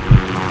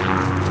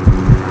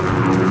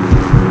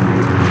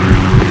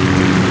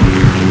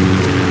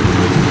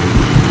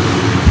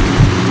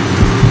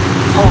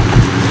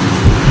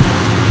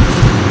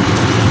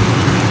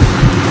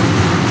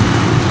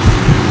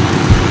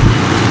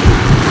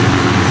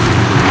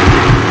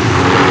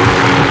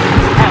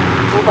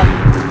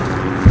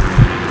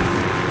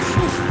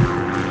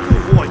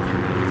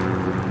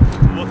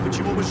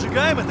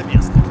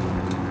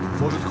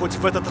 Может, хоть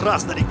в этот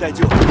раз до них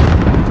дойдет.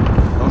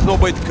 Должно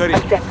быть Карим.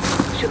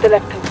 Shoot the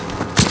left toe.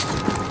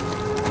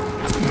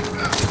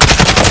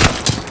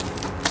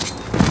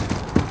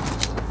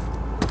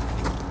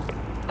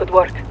 Good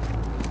work.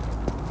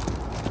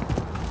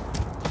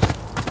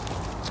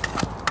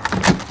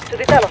 To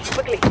the tunnel,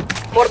 quickly.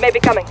 More may be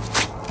coming.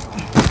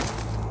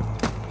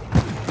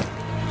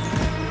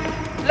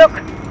 Look,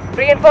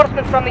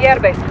 Reinforcements from the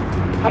airbase.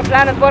 Our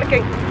plan is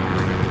working.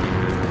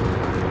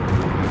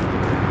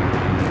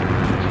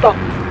 Stop.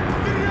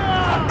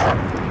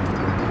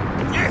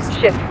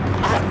 Shit.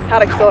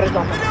 Tarek's door is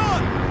open.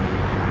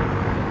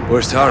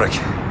 Where's Tarek?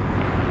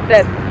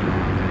 Dead.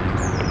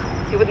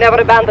 He would never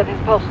abandon his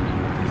post.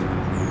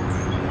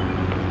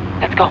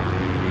 Let's go.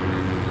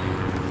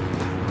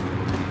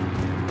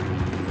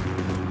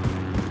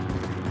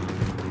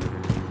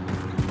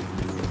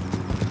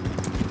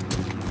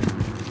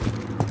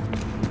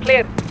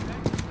 Clear.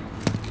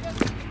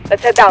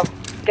 Let's head down.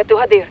 Get to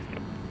Hadir.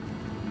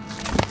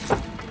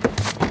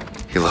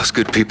 He lost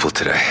good people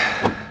today.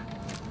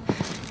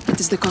 It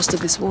is the cost of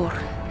this war.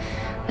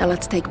 Now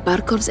let's take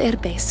Barkov's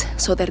airbase,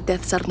 so their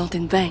deaths are not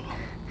in vain.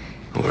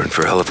 We're in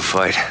for a hell of a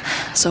fight.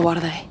 So are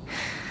they.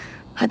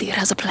 Hadir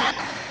has a plan.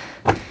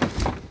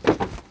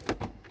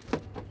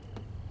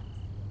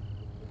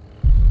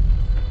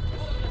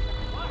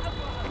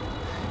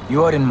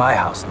 You are in my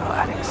house now,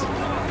 Alex.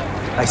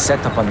 I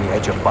set up on the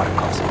edge of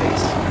Barkov's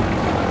base.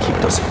 Keep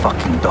those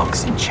fucking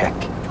dogs in check.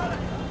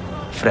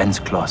 Friends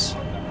close.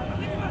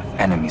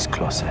 Enemies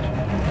closer.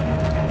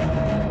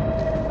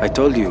 I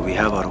told you we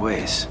have our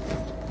ways.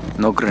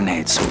 No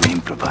grenades, so we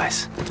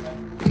improvise.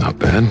 Not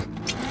bad.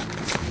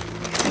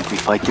 Think we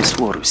fight this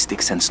war with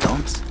sticks and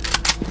stones?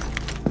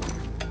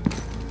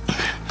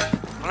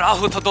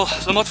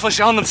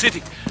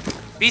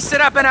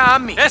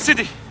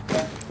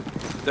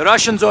 The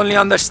Russians only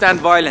understand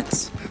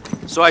violence,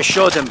 so I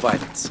show them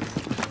violence.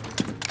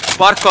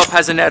 Barkov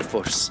has an air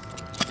force,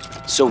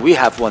 so we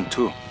have one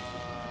too.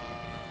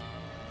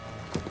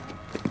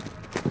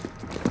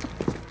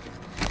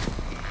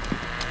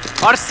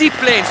 Our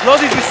seaplanes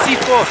loaded with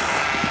C4.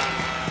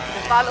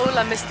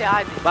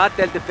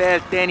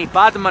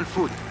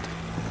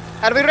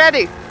 Are we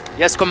ready?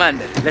 Yes,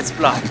 Commander. Let's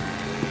fly.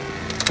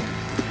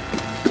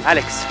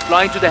 Alex,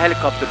 fly into the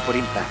helicopter for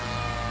impact.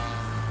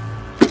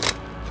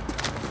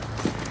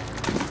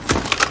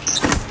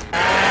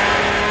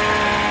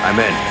 I'm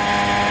in.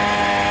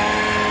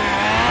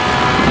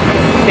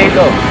 Stay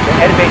low. The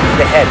airbase is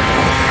ahead.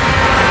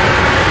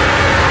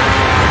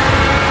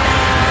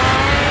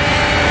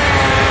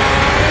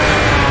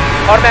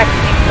 Cormac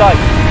inside.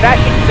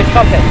 Crash into the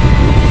chopper.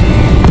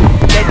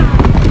 Steady.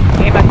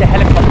 Aim at the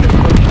helicopter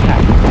for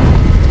impact.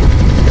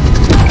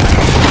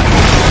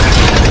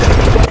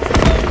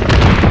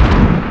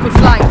 We're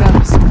flying,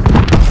 brothers.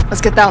 Let's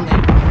get down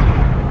there.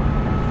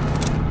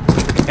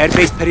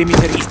 Airbase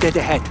perimeter is dead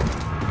ahead.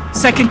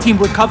 Second team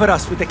will cover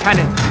us with the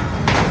cannon.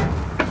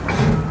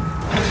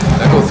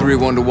 Echo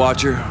 3-1 to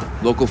Watcher.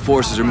 Local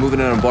forces are moving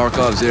in on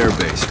Barkov's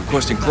airbase,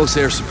 requesting close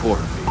air support.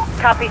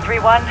 Copy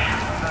 3-1.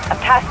 I'm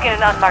tasking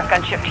an unmarked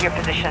gunship to your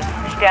position.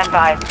 Stand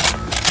by.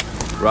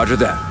 Roger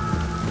that.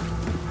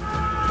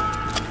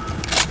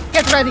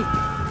 Get ready.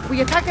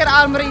 We attack their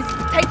armories,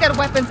 take their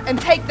weapons, and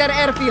take their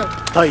airfield.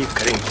 Farah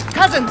Karim.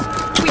 Cousins,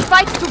 we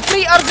fight to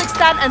free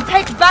Urzikstan and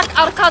take back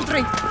our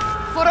country.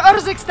 For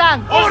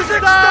Urzikstan!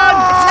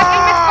 Urzikstani!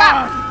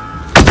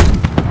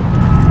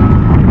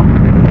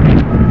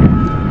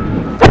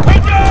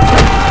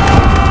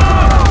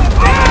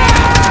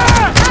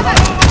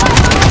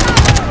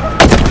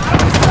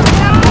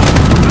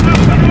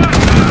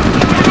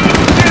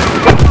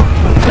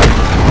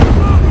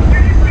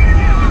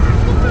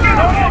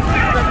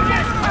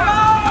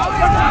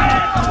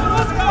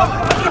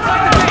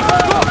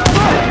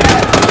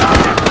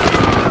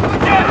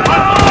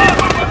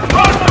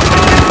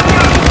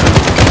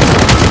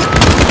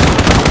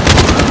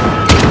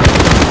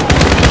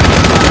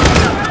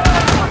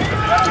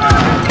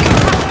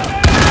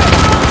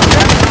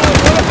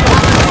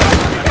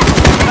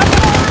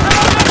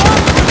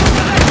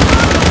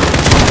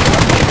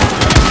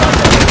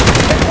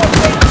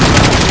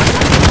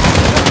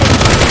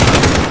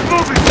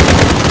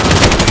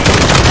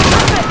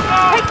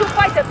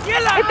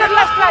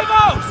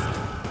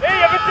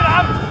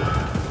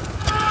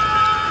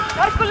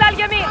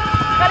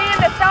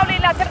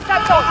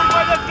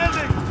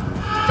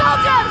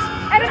 Soldiers!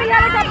 Enemy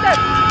helicopter!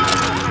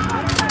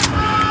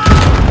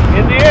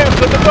 In the air,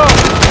 to the go!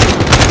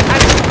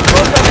 And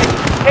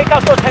take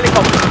out those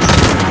helicopters.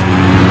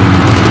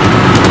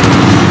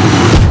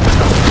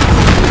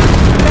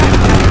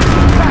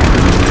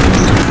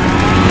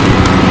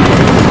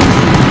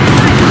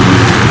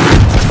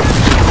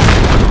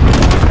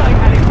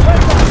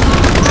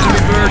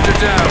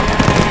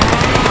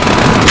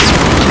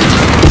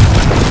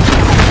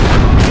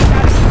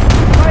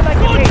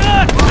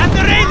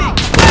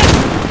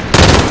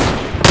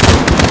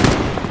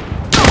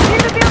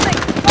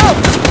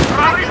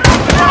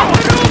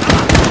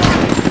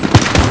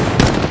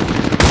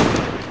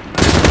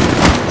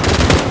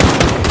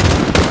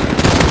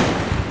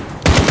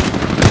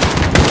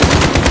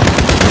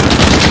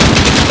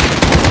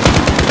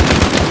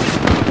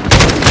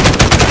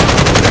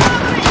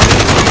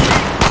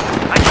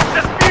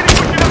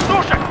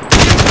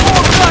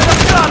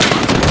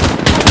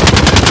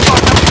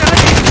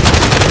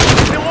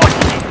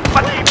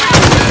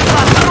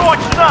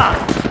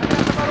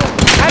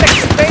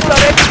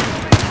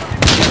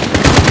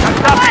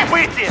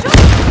 Выйти!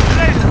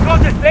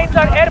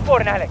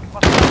 airborne, Alex.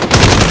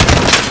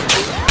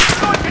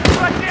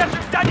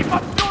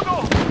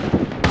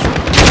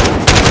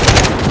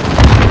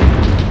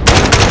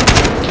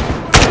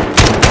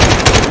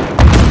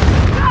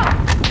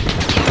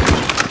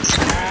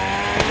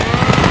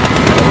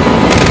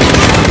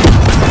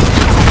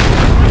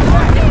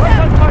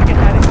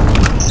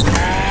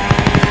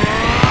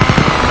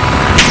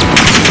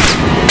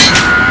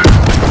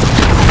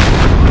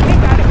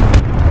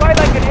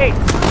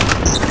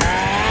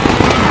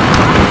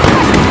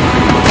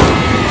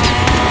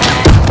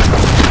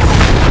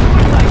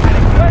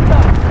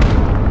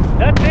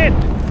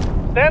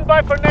 Stand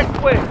by for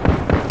next wave.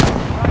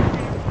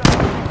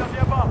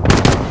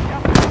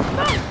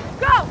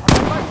 Go!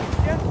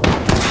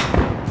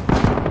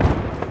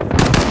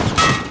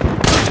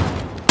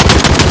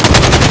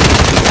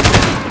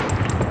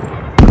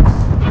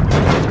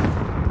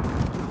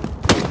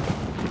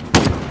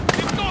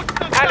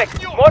 Alex,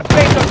 more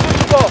planes are good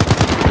to go.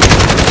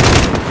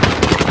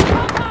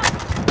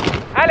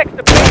 Alex,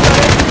 the planes are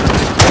ready.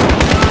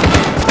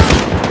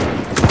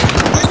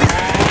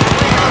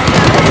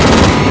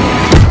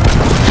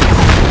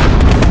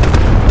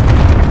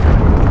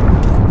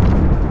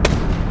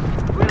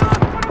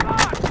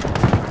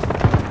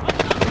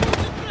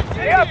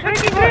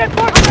 Bringing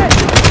reinforcements!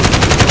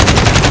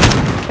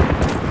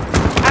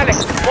 Alex,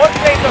 more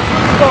planes are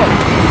good to go.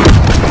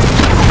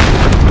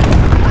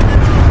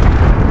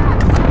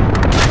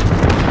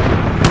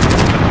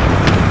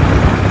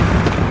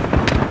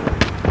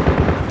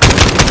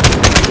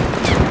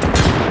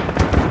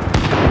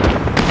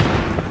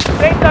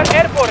 Planes are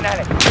airborne,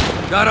 Alex.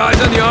 Got eyes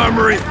on the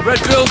armory. Red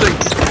building.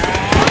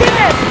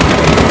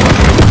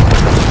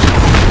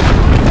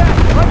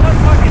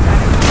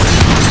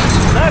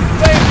 Last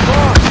plane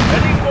gone.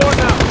 Heading more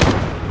now.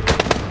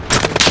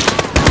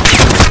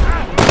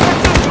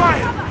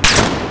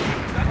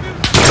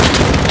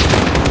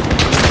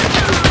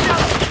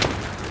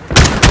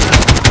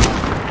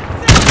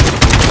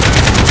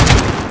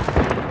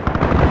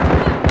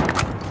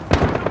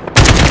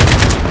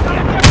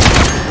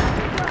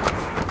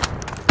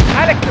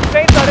 Alex, the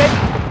planes are ready.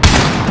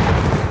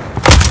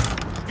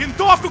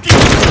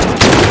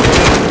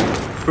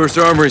 First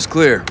armory's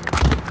clear.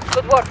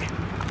 Good work.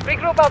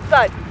 Regroup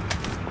outside.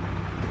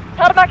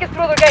 Tarmac is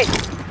through the gate.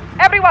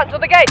 Everyone to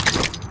the gate.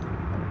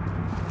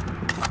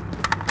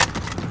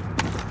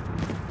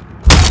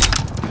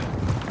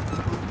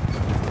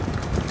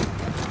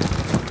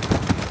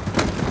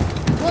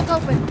 Look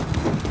open.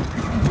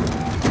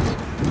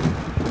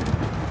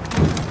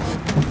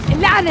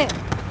 اللعنة!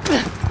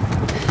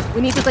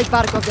 We need to take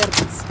Barkov's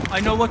airbase. I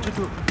know what to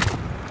do.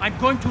 I'm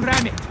going to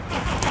ram it.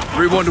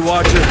 3-1 to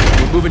Watcher.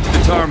 We're moving to the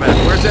tarmac.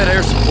 Where's that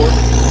air support?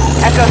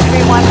 Echo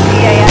 3-1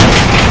 CAS.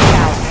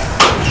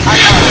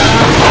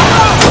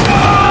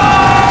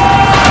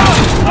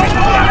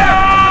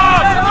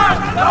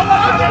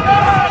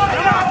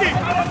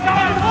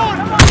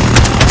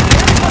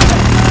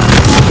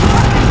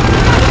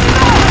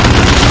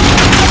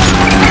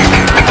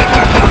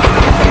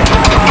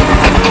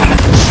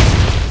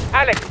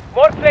 Alex,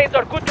 more planes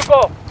are good to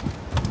go.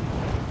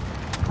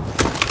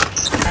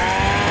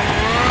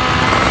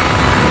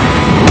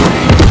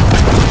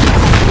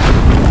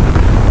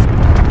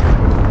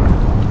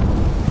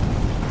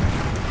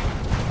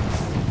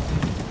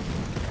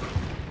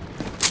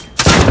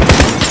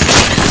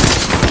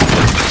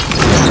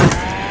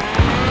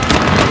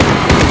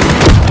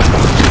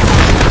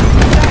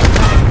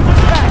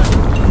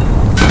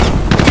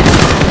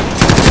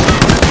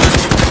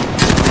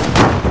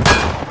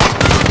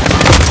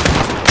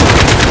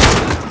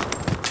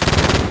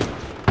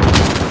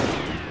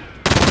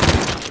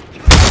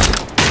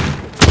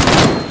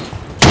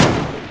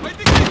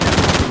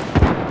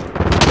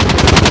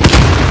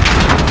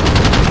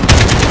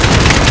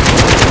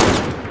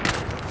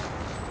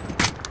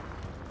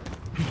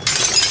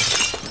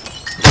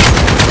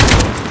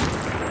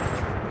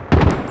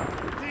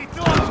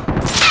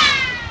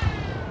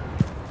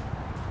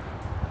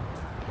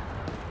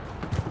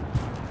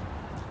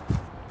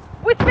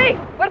 With me!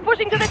 We're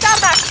pushing to the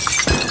tarmac!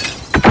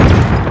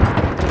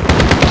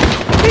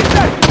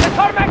 Sister, the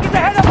tarmac is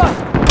ahead of us!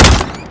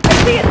 I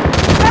see it!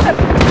 Brother,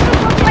 there's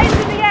more planes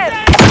in the air!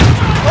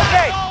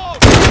 Okay!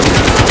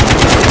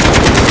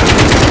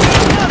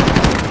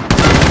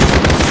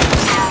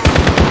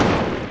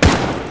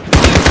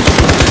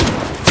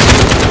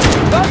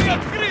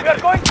 We are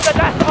going to the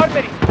last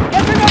armory!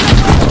 Everyone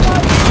is on the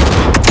line!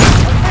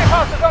 Our safe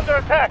house is under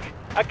attack!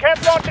 I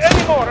can't launch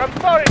anymore, I'm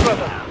sorry,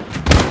 brother!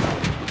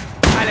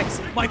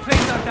 Alex, my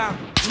planes are down.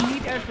 We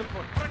need air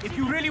support. If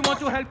you really want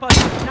to help us,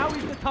 now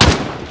is the time.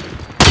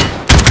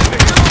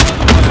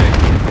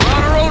 We're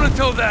on our own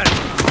until then.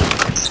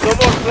 No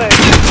more planes.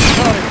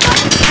 Sorry.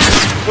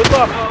 Good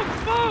luck.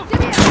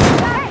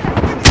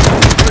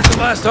 Where's the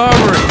last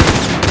armory?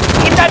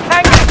 In that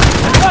hangar!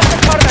 Across the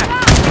tarmac!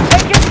 We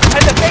take it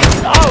and the base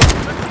is out!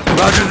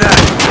 Roger that.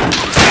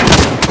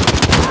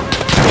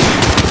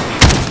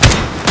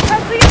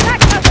 That's the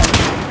attack method!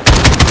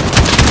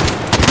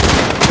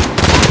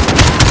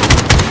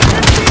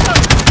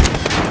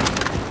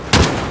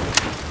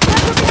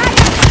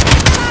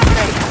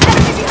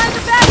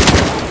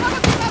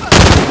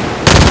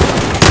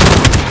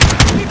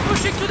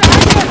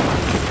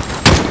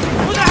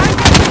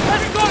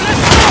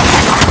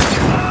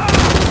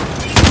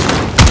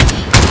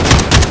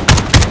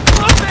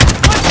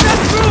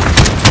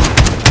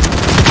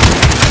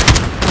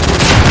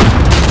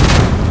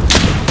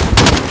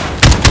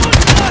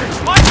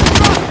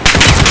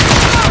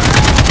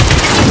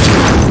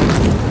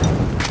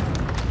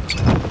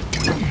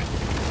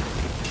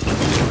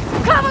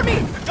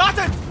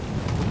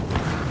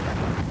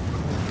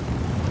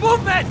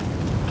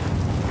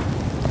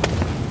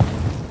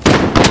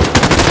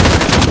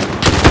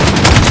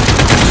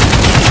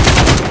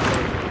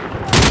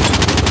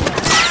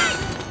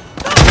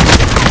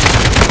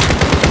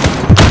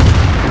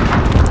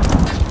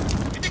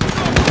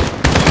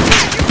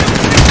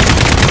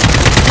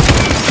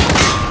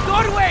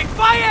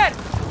 there!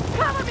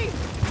 Cover me!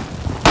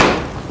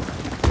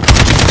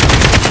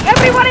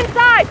 Everyone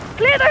inside!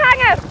 Clear the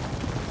hangar!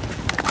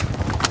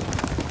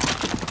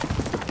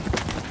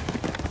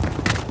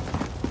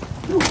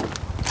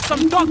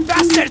 Some dog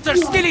bastards are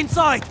still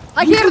inside!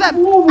 I hear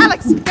them!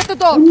 Alex, get the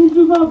door!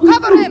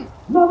 Cover him!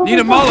 Need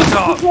a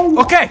Molotov!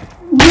 Okay!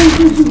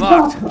 It's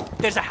locked.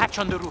 There's a hatch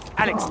on the roof.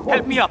 Alex,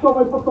 help me up!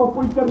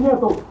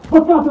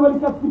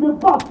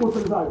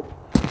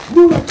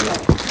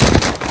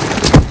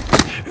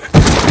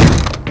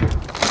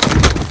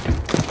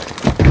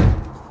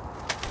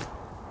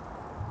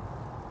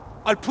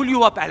 I'll pull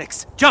you up,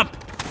 Alex. Jump!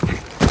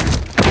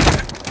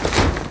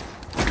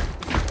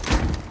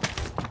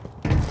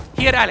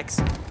 Here, Alex.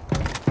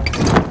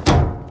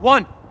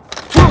 1, 2,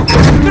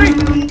 3!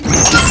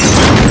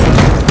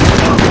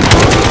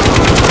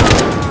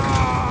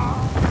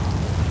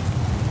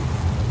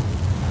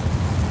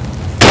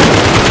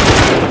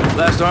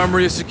 Last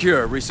armory is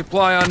secure.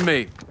 Resupply on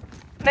me.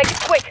 Make it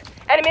quick.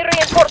 Enemy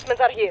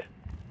reinforcements are here.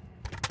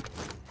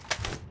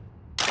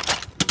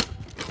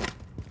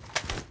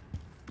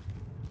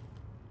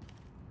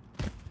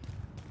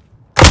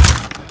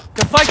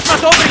 The fight's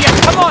not over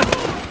yet. Come on!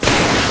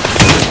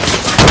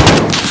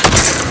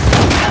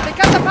 They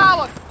cut the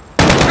power!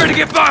 Trying to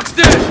get boxed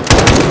in!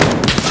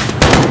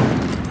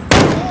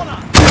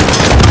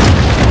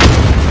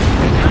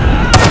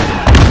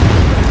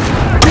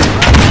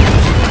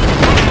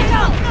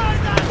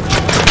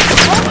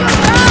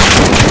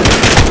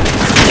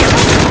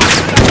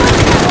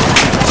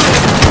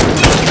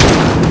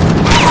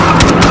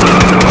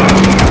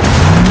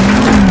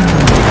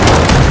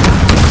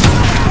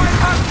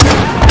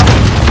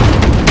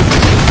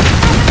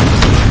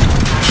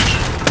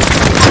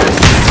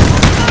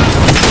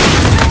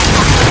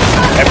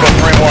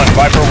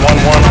 Viper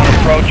 1-1 on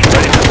approach,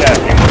 ready for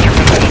tasking. What's your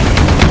position?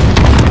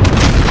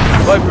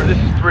 Viper, this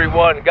is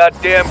 3-1.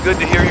 Goddamn good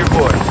to hear your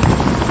voice.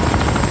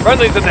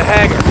 Friendly's in the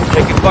hangar,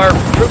 taking fire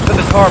from troops on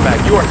the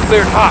tarmac. You are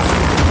cleared hot.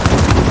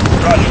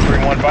 Roger,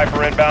 3-1.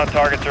 Viper inbound.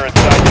 Targets are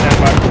inside. Stand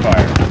by for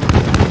fire.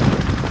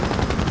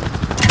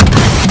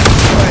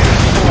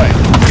 Away.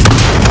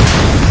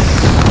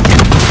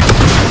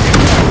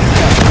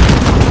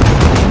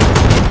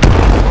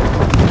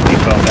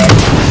 Seatbelt out.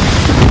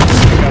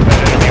 Pick up that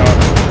enemy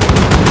armor.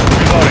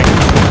 Reloading.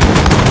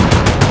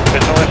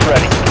 Missile is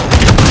ready.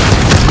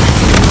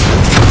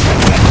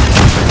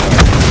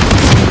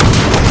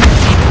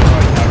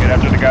 Now get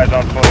after the guys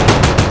on foot.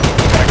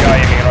 Got a guy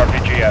aiming an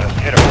RPG at us.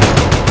 Hit him.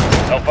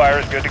 Hellfire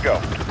is good to go.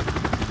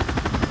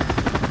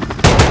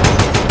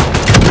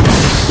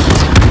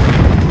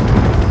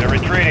 They're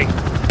retreating.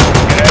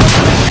 Get out.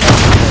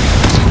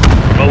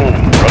 Boom.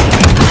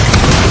 Roasted.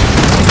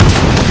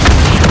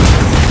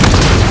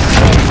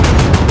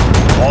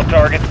 All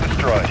targets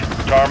destroyed.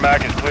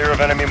 Tarmac is clear of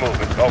enemy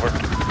movement. Over.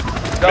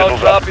 Solid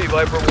copy,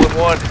 Viper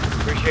 1-1.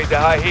 Appreciate the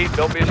high heat.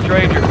 Don't be a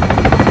stranger.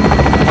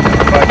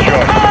 By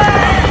choice.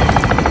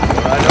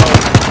 I know.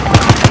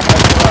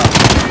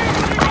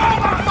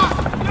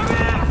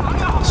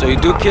 So you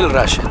do kill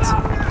Russians?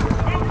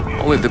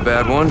 Only the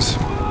bad ones.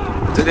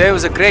 Today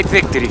was a great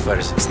victory for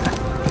Urzikstan.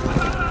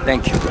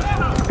 Thank you, brother.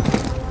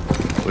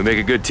 We make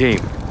a good team.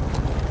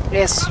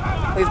 Yes,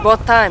 we've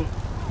bought time.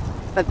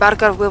 But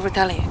Barkov will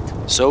retaliate.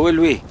 So will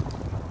we.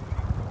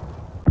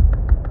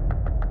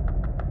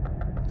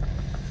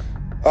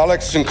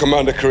 Alex and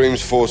Commander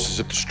Karim's forces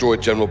have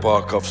destroyed General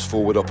Barkov's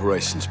forward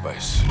operations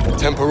base,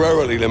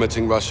 temporarily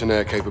limiting Russian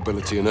air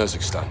capability in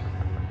Urzikstan.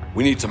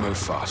 We need to move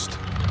fast.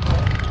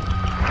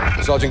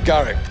 Sergeant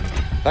Garrick,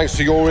 thanks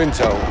to your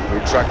intel, we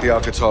tracked the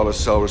Al-Qatala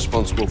cell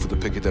responsible for the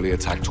Piccadilly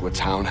attack to a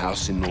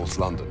townhouse in North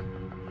London.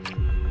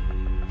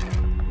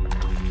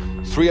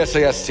 3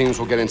 SAS teams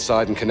will get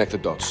inside and connect the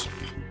dots.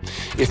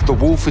 If the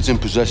Wolf is in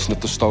possession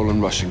of the stolen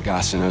Russian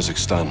gas in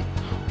Urzikstan,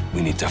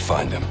 we need to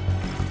find him.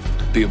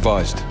 Be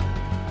advised,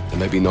 there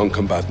may be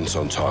non-combatants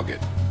on target.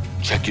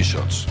 Check your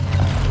shots.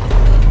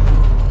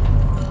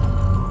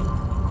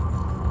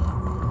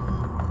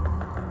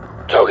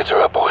 Targets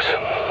are up, boys.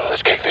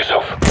 Let's kick this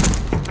off.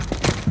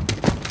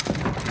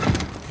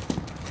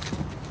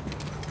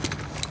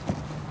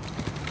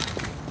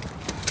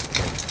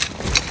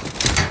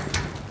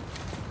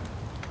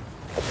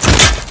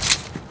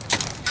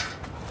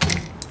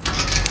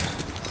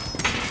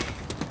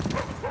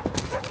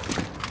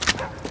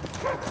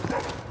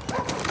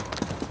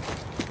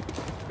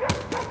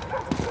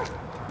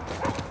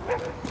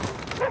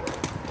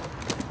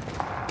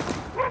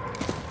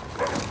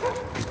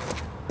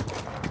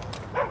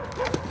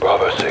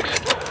 Bravo 6.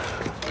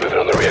 Moving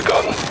on the rear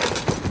garden.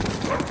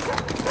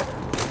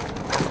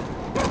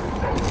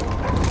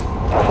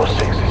 Bravo 6,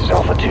 this is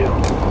Alpha 2.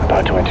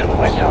 About to enter the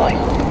west alley.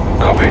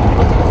 Copy.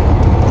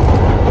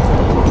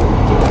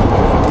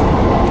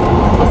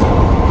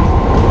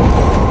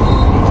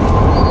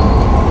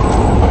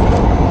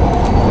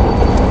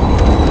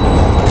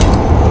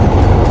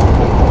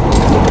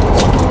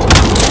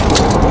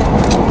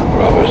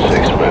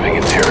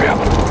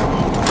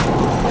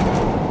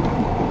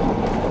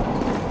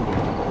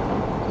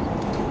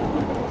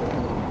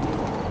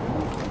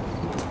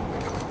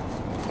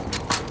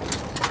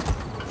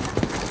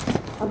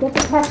 get the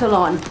kettle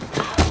on.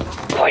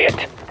 Quiet.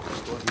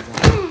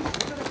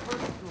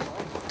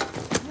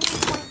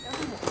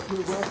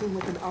 We're working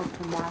with an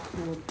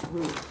ultra-national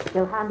group.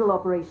 They'll handle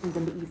operations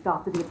in the east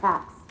after the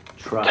attacks.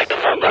 Trust. Take the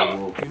front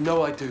row. You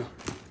know I do.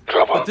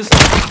 Drop on. But this...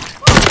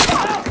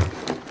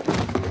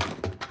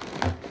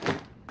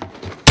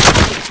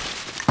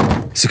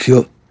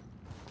 Secure.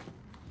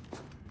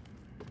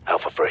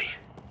 Alpha 3.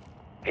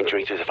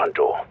 Entering to the front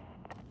door.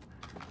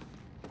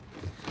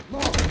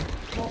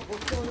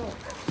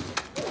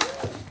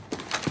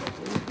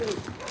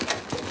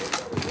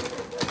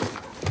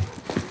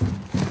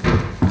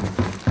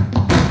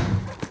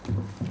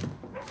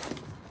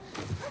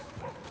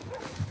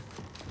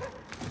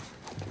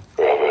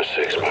 Bravo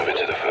 6, moving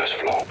to the first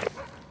floor.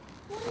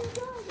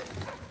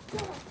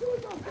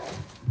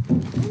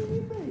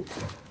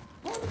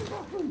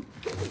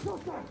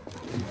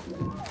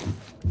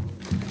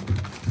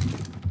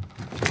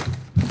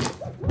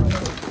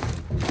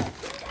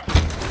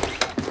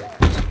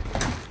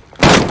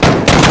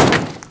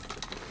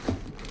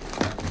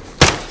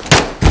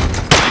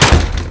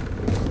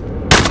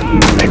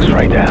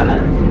 X-ray down.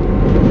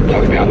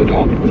 Target behind the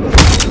door.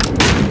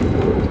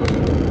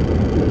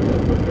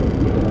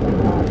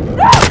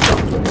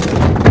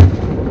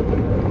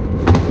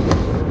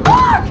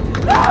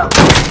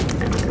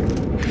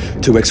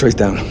 Two X-rays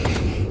down.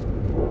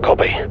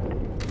 Copy.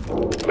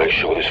 Make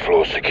sure this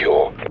floor's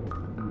secure.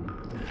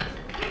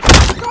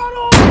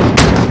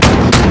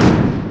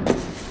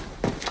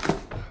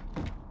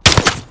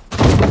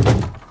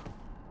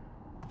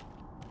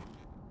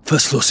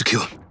 First floor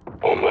secure.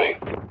 On me.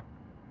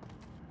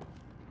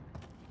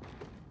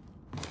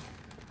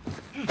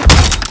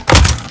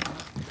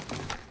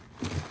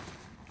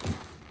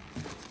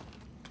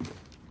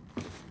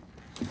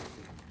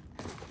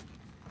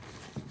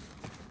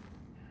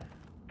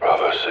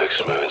 Bravo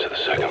 6, moving to the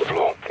second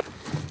floor.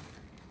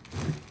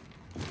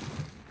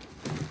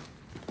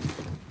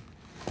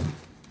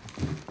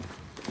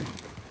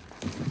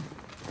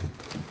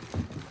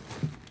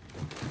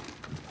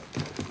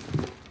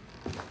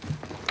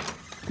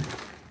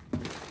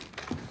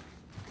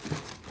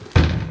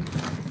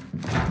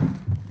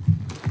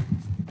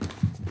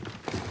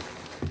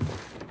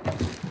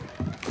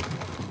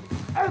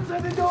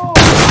 Answer the door!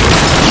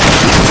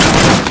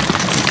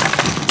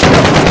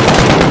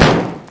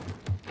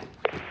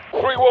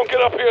 3-1,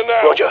 get up here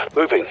now! Roger,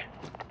 moving.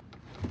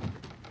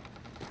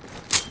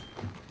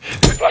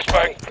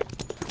 Flashbang!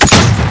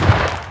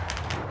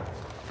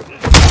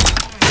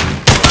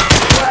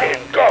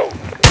 In, go!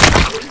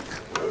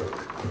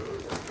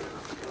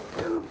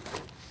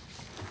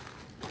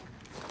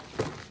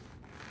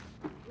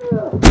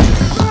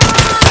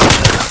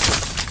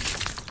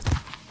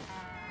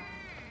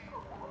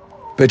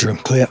 Bedroom,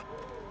 clear.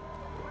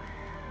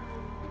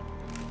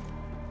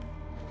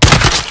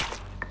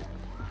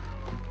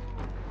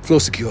 Floor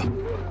secure.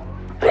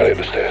 Right at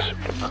the stairs.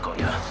 I got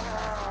ya.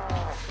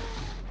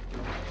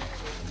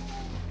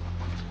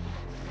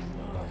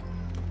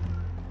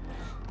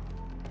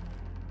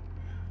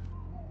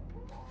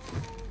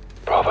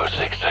 Bravo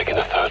 6, taking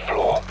the third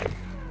floor.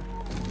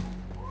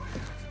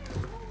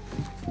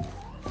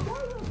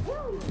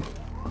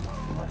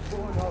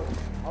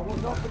 I will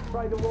not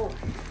betray the wolf.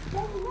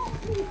 Don't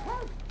let me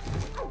help.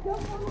 I don't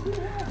want to be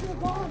here if you're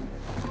gone.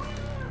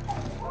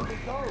 Let me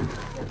go.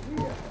 Get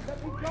here. Let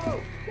me go.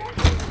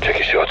 Check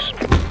your shots.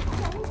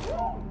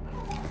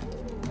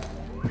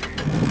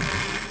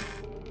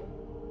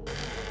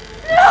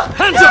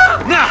 Hands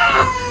up! Now!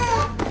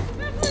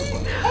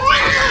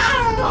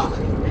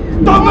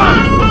 Don't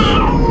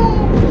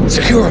move!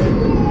 Secure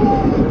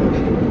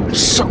him.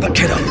 Suck that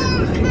kid up.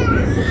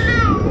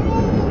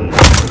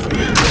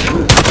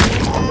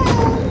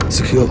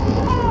 Secure.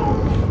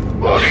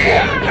 Last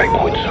floor, take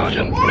point,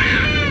 Sergeant.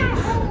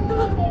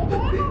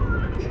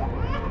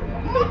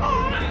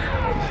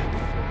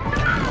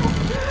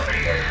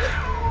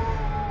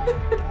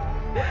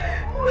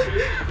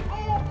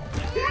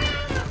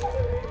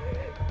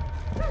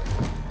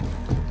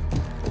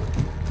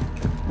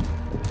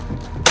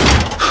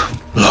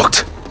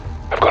 Locked.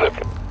 I've got it.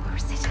 Where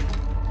is it?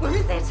 Where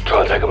is it? Try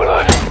and take him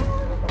alive.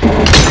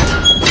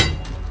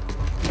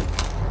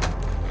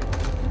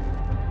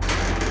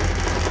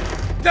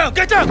 Down!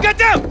 Get down! Get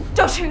down!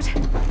 Don't shoot!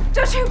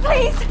 Don't shoot,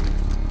 please!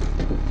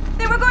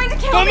 They were going to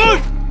kill Don't me!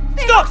 move!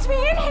 They Stop! locked me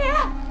in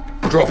here!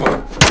 Drop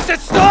her. I said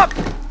stop!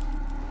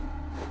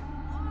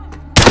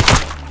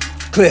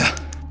 Clear.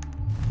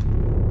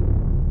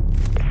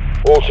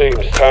 All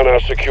teams,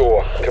 townhouse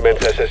secure. Commence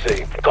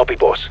SSE. Copy,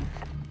 boss.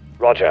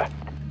 Roger.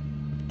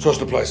 Trust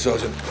the place,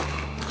 Sergeant.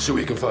 See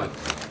what you can find.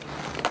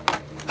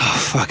 Oh,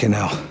 fucking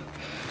hell.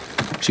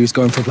 She was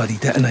going for a bloody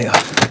detonator.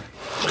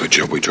 Good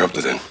job we dropped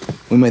it in.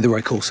 We made the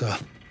right call, sir.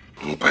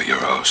 We'll bet your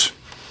ass.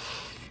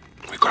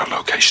 We've got a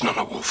location on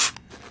the wolf.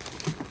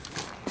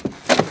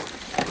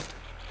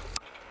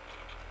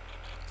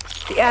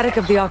 The attic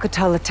of the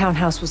Al-Qatala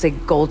townhouse was a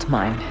gold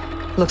mine.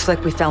 Looks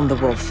like we found the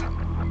wolf.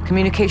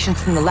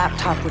 Communications from the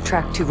laptop were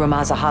tracked to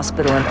Ramaza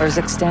Hospital in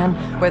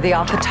Urzikstan, where the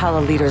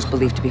Al-Qatala leader is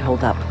believed to be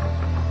holed up.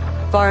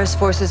 Farah's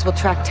forces will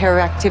track terror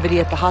activity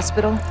at the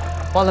hospital,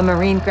 while a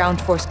Marine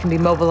ground force can be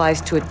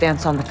mobilized to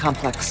advance on the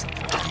complex.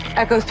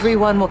 Echo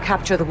 3-1 will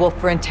capture the Wolf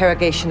for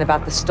interrogation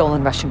about the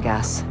stolen Russian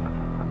gas.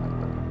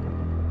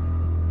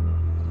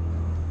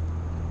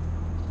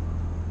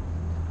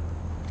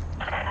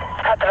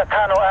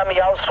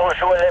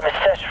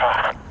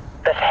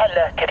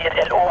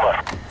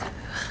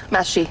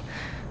 ماشي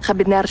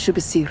خبرني شو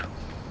بيصير.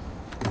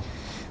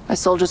 My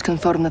soldiers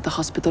confirm that the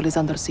hospital is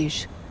under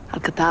siege.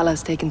 Al-Qatala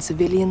has taken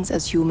civilians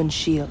as human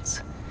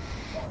shields.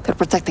 They're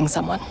protecting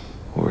someone.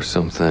 Or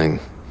something.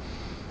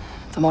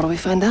 Tomorrow we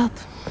find out.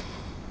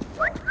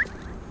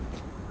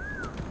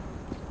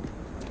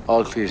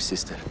 All clear,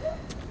 sister.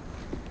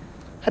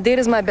 Hadir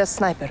is my best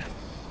sniper.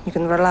 You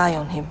can rely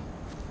on him.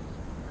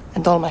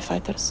 And all my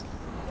fighters.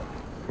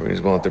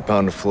 Marines want their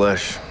pound of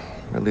flesh.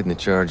 They're leading the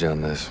charge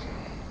on this.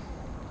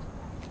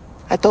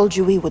 I told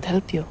you we would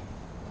help you.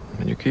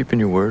 And you're keeping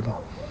your word.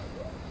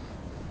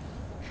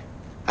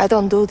 I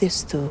don't do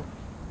this to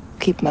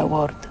keep my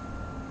word.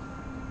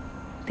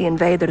 The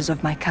invaders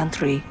of my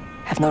country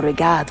have no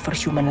regard for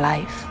human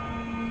life.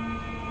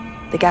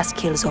 The gas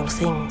kills all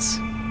things,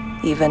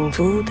 even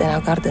food in our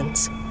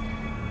gardens.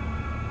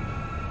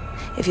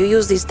 If you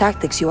use these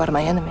tactics, you are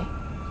my enemy.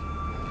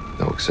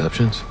 No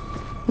exceptions?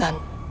 None.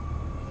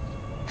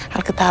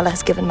 Al-Qatala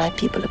has given my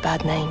people a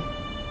bad name,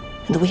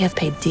 and we have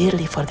paid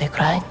dearly for their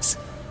crimes.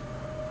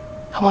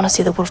 I want to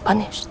see the wolf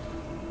punished.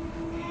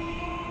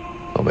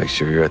 I'll make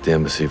sure you're at the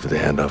embassy for the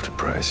handoff to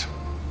Price.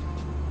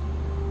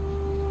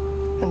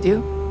 And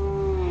you?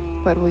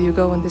 Where will you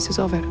go when this is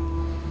over?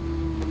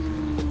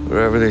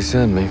 Wherever they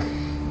send me.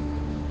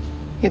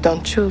 You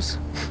don't choose.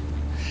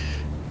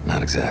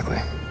 Not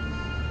exactly.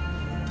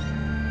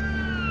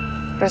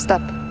 Rest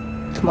up.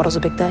 Tomorrow's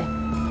a big day.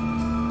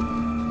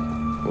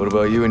 What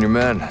about you and your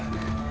men?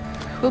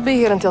 We'll be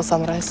here until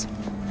sunrise.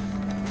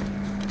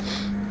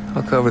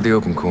 I'll cover the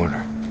open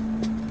corner.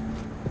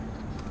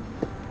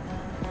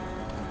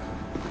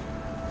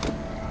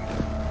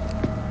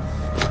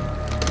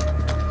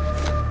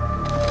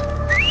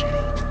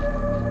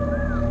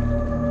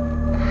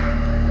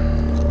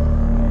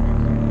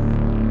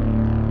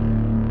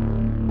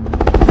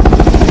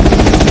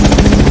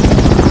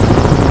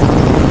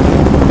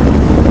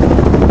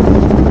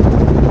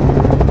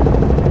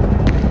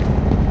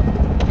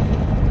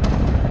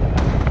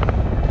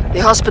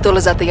 The hospital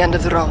is at the end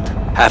of the road.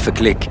 Half a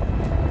click.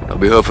 I'll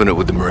be hoofing it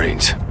with the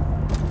Marines.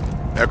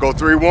 Echo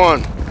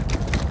 3-1.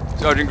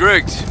 Sergeant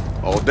Griggs.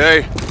 All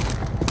day.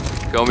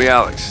 Call me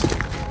Alex.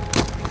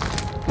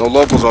 No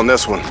locals on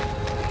this one.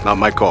 Not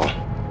my call.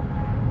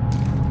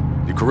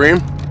 You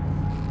Karim?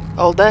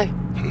 All day.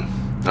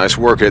 Nice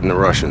work hitting the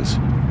Russians.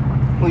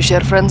 We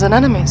share friends and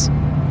enemies.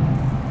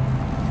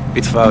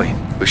 Bitvavi.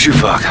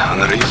 Bashufak.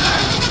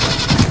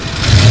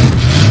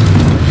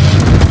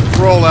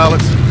 Roll,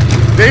 Alex.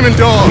 Damon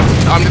Dog,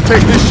 time to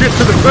take this shit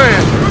to the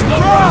fan.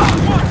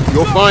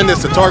 You'll find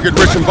this a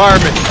target-rich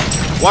environment.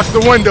 Watch the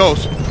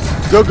windows.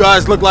 Good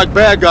guys look like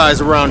bad guys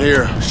around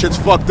here. Shit's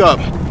fucked up.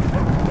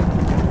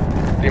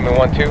 Demon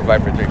 1-2,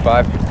 Viper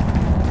 3-5.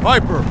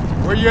 Viper,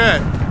 where you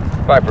at?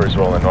 Viper is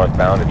rolling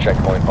northbound at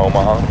checkpoint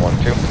Omaha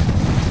 1-2.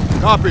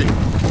 Copy.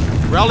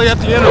 Rally at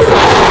the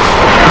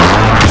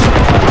intersection.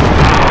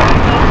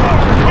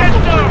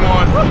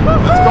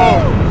 Let's go.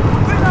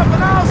 Clean up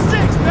an aisle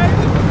 6,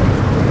 baby.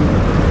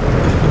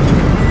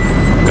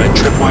 Got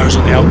tripwires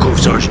on the alcove,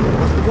 Sergeant.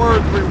 What's the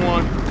word,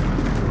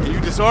 3-1? Can you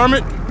disarm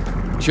it?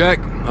 Check.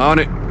 On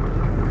it.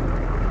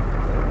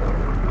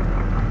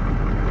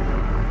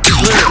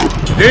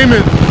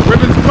 Damon,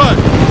 ribbon's cut.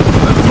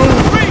 Let's move.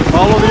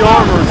 Follow the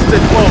armor and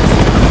stay close.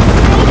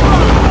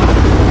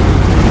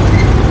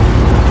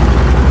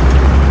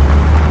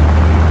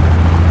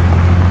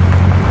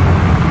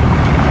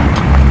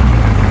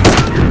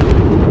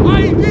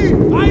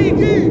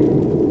 IED!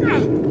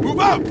 Move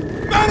out!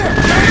 Medic!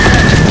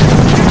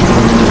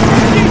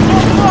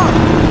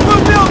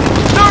 Blue building!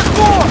 Third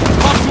floor!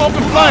 Pop smoke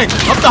and flank!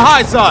 Up the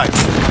high side!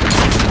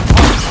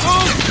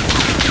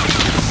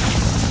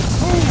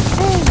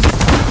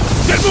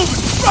 Get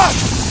moving! Run!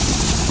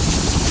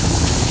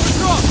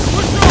 Push off!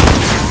 Push off!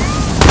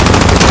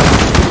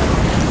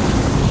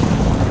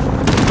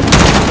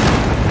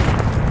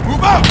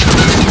 Move out!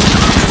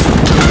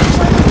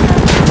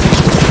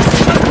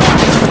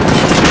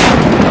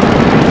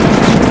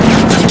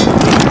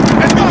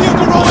 Enemy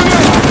vehicle rolling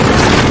in!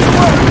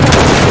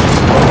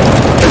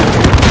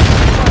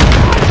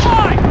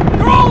 Fine!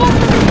 They're all over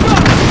the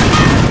rooftop!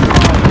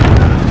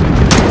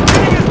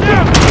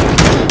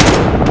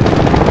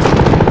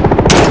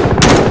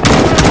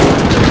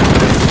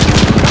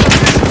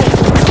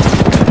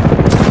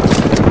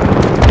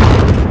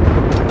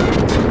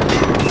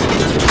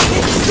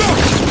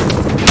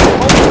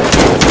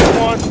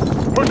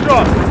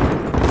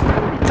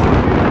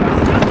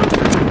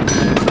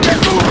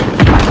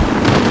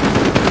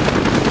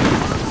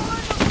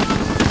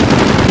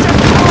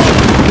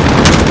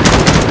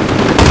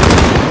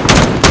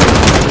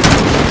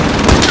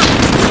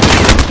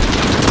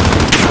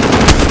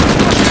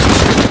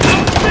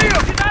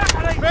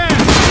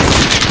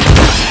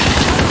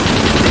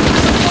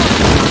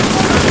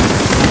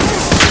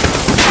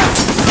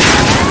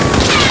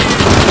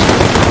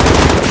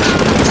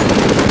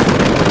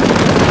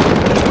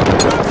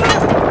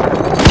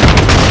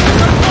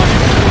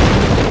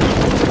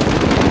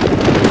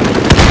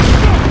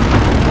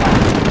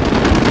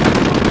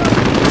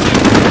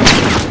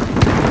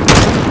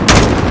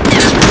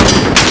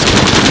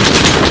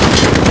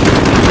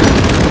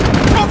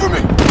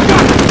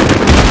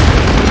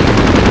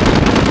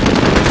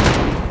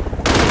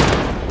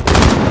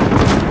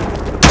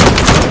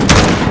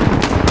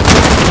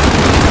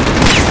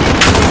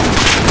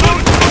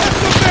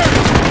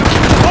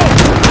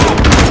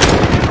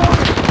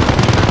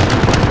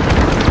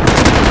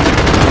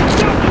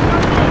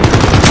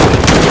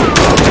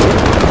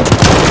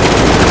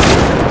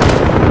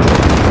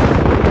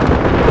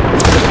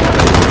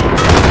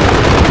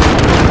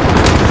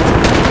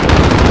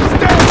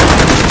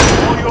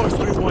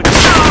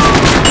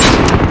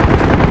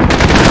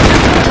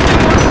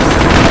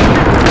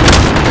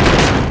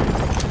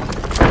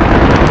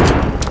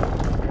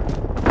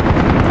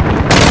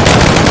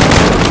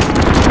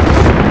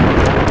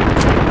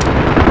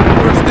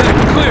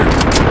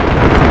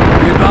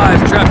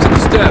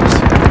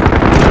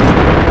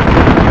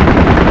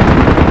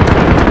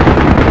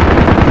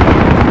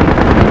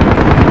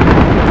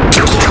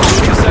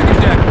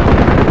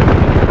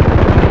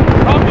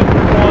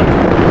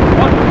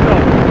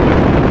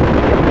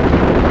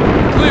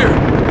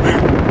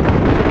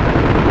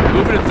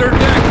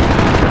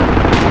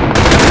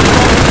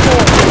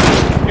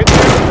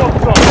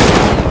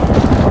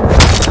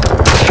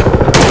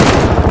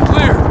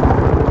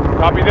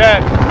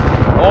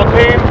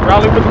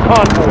 Rally with the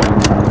convoy.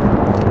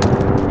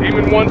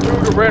 Demon 1-2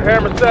 to Red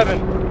Hammer 7.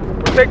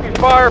 We're taking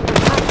fire from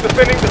troops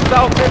defending the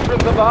south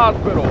entrance of the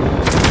hospital.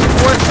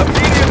 Request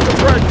immediate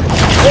suppression.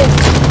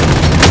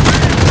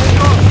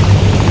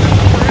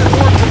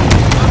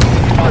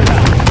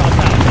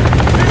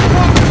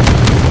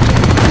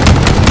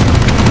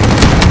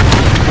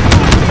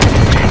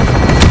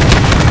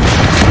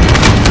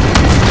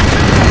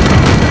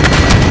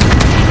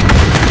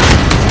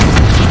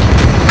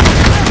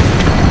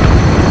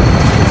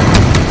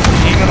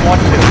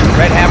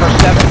 Red Hammer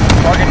 7,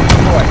 target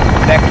destroyed.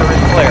 Vector is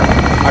clear.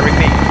 I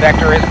repeat,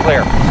 vector is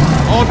clear.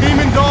 All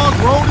Demon Dog,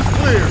 road is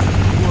clear.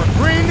 We're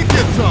agreeing to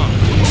get some.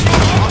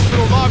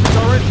 Hospital lobby's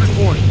our entry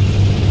point.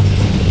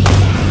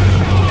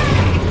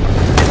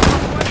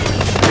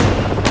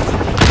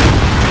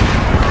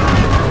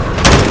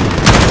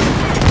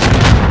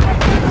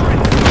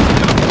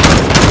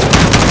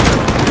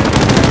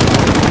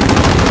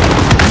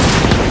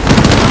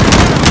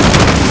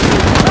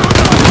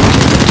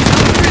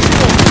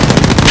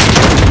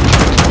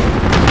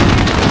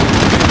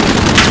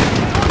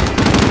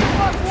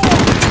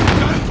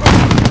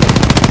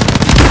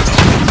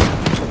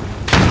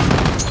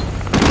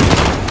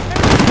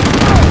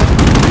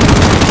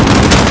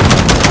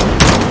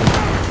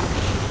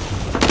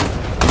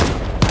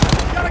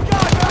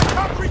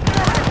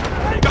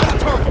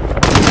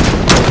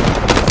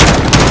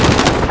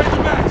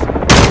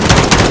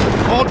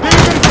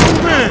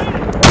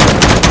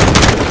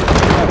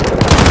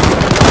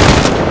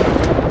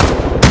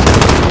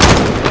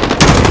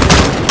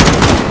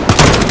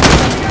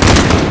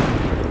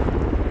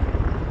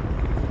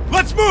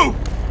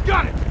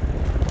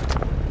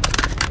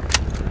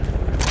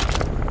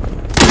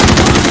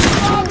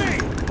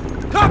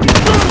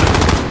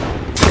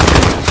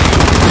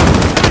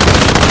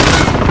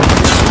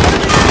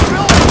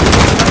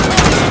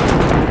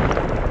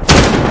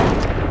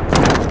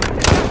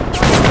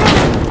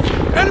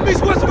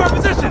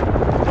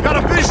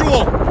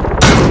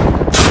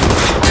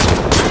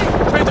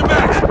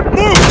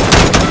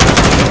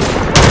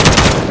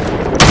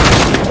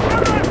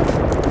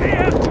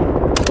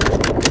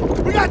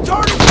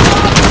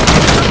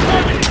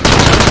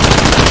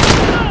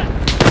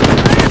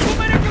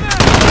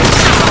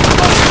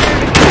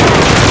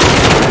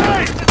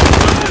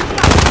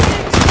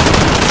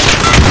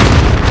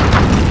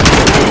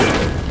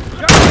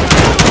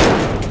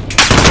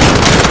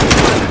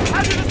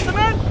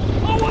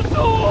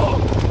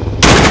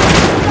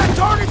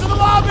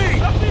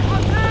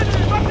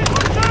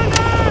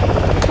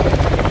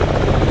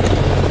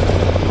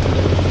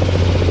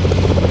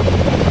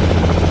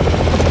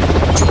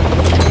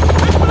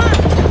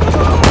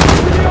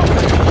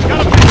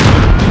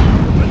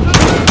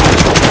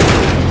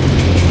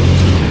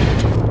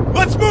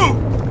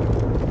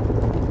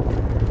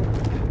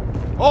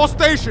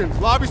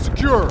 Lobby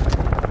secure.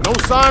 No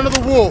sign of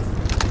the wolf.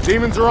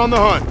 Demons are on the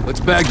hunt.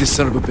 Let's bag this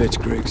son of a bitch,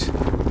 Griggs.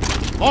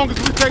 Long as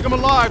we take him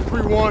alive,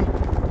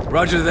 3-1.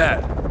 Roger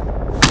that.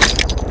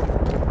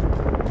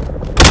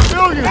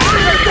 Millions!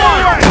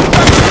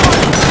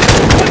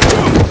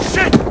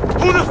 Shit!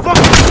 Who the fuck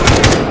is...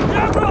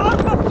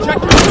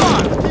 Check your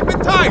shots! Keep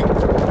it tight!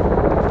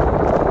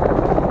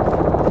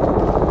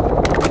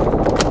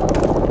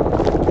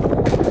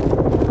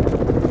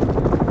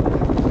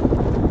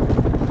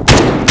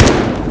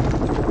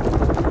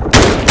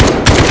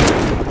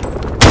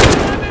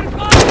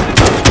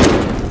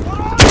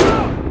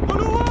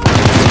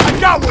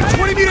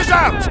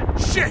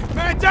 Shit!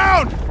 Man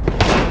down!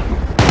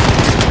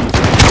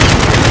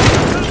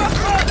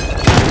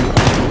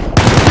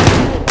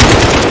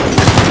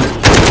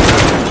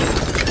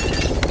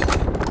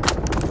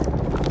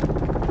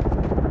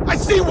 I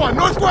see one!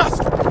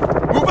 Northwest!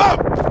 Move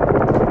up!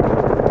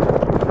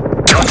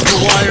 Watch the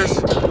wires.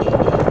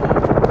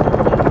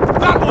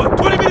 That one!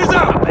 20 meters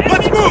out!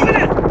 Let's move!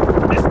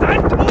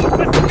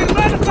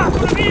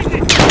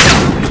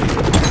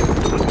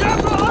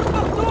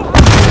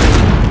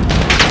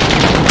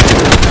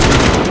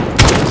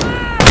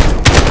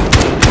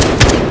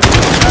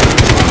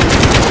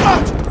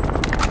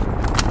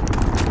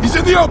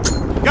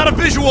 Got a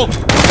visual!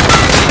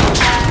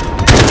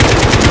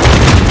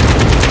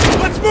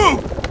 Let's move!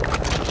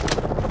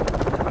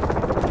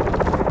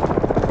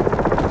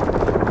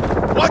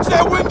 Watch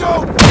that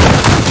window!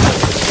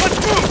 Let's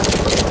move!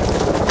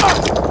 Up!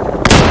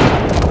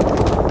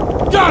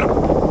 Got him!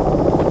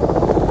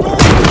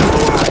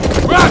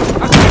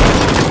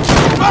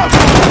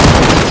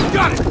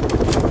 Got it!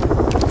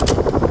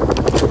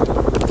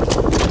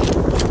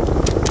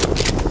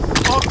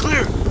 All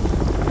clear!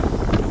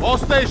 All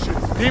stations.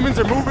 Demons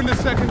are moving to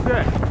second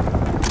deck.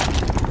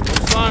 No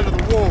sign of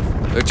the wolf.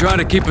 They're trying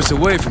to keep us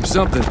away from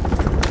something.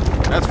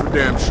 That's for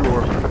damn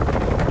sure.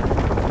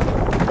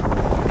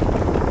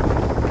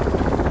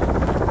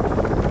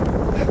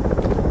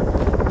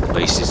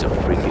 Place is a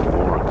freaking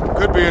morgue.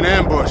 Could be an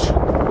ambush.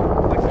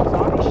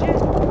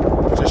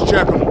 Just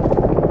check them.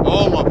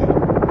 All of them.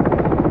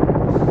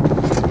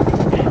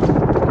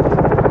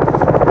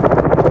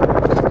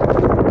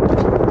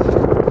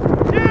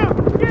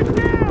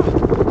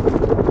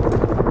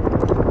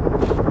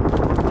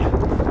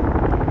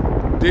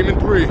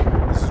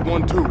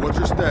 1-2, what's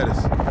your status?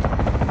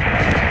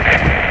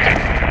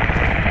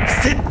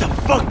 Sit the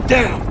fuck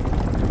down!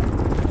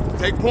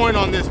 Take point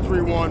on this,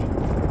 3-1.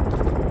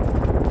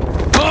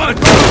 On!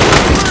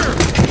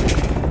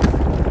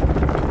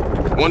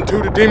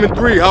 1-2 to Demon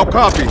 3, how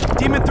copy?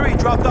 Demon 3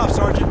 dropped off,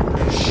 Sergeant.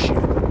 Shit.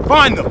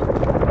 Find them!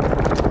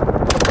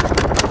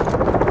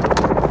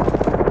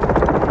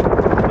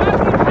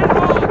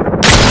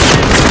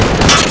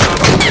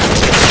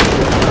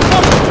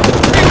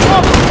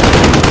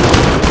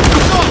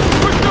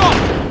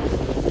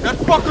 That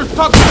fucker's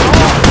tugging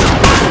hard!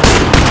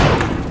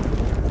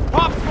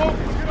 Pop smoke,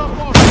 get up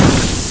on him!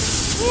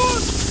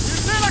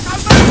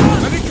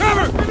 I need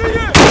cover!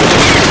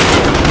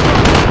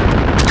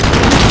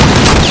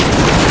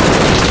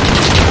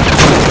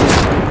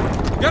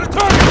 Get a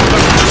target!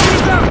 Get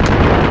it down!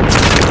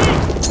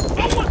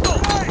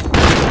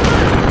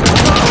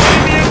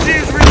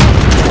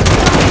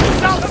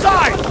 South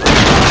side!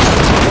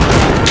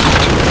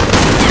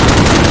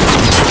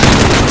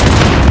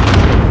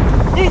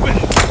 Move it!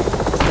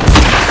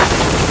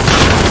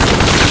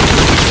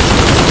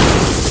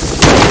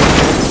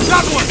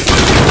 Got one!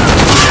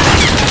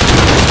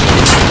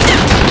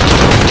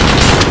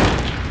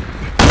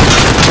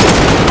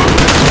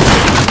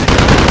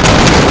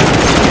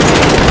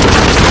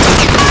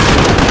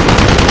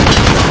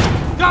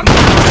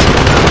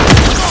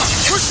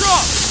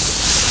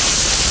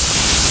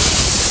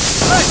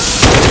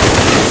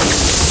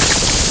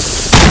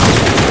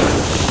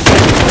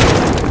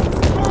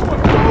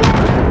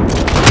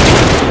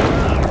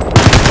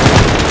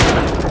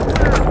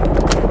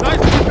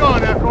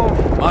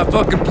 My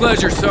fucking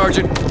pleasure,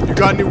 Sergeant. You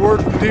got any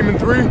word from Demon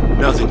 3?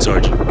 Nothing,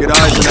 Sergeant. Get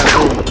eyes in that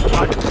room.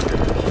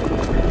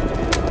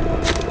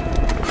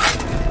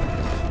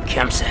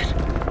 𝐃𝐻.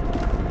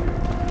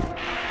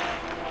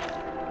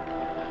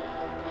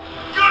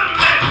 Your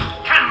men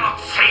cannot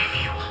save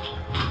you.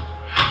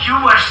 You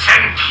were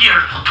sent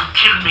here to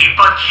kill me,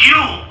 but you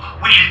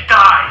will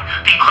die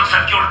because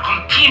of your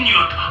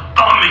continued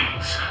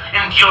bombings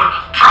and your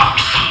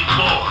proxy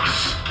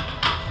wars.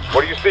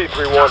 What do you see,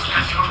 3-1? Just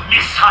as your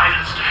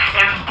missiles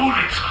and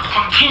bullets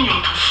continue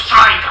to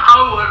strike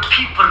our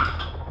people,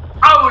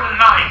 our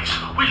knives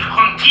will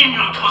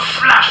continue to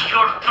slash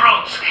your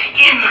throats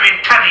in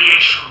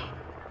retaliation.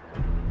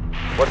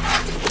 What?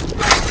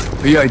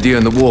 PID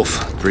on the Wolf.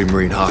 3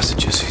 Marine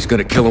hostages. He's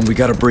gonna kill him. We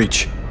got a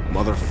breach.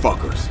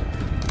 Motherfuckers.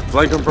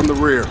 Flank him from the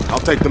rear. I'll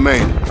take the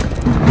main.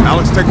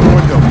 Alex, take the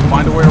window.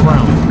 Find a way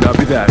around.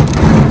 Copy that.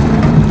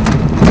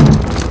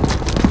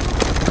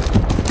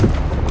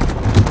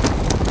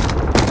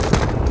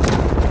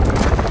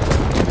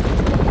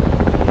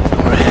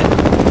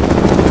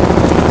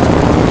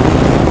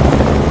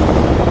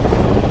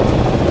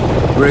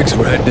 Briggs,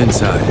 we're heading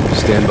inside.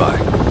 Stand by.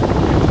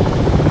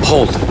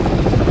 Hold.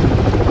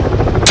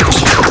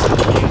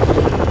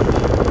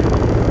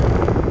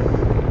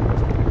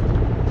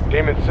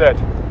 Demon set.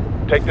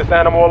 Take this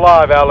animal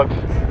alive, Alex.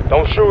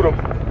 Don't shoot him.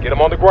 Get him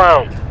on the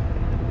ground.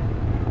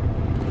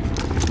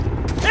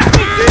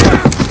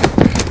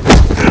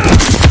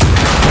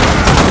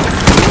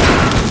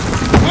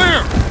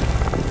 Clear!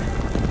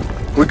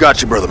 We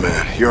got you, brother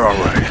man. You're all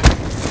right.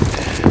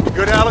 You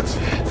good, Alex?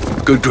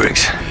 Good,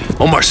 Griggs.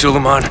 Omar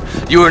Suleiman,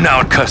 you are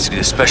now in custody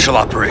of the Special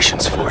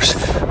Operations Force.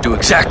 Do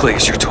exactly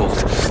as you're told,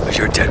 or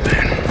you're a dead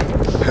man.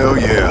 Hell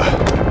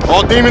yeah.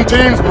 All Demon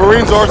teams,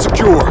 Marines are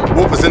secure.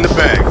 Wolf is in the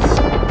bag.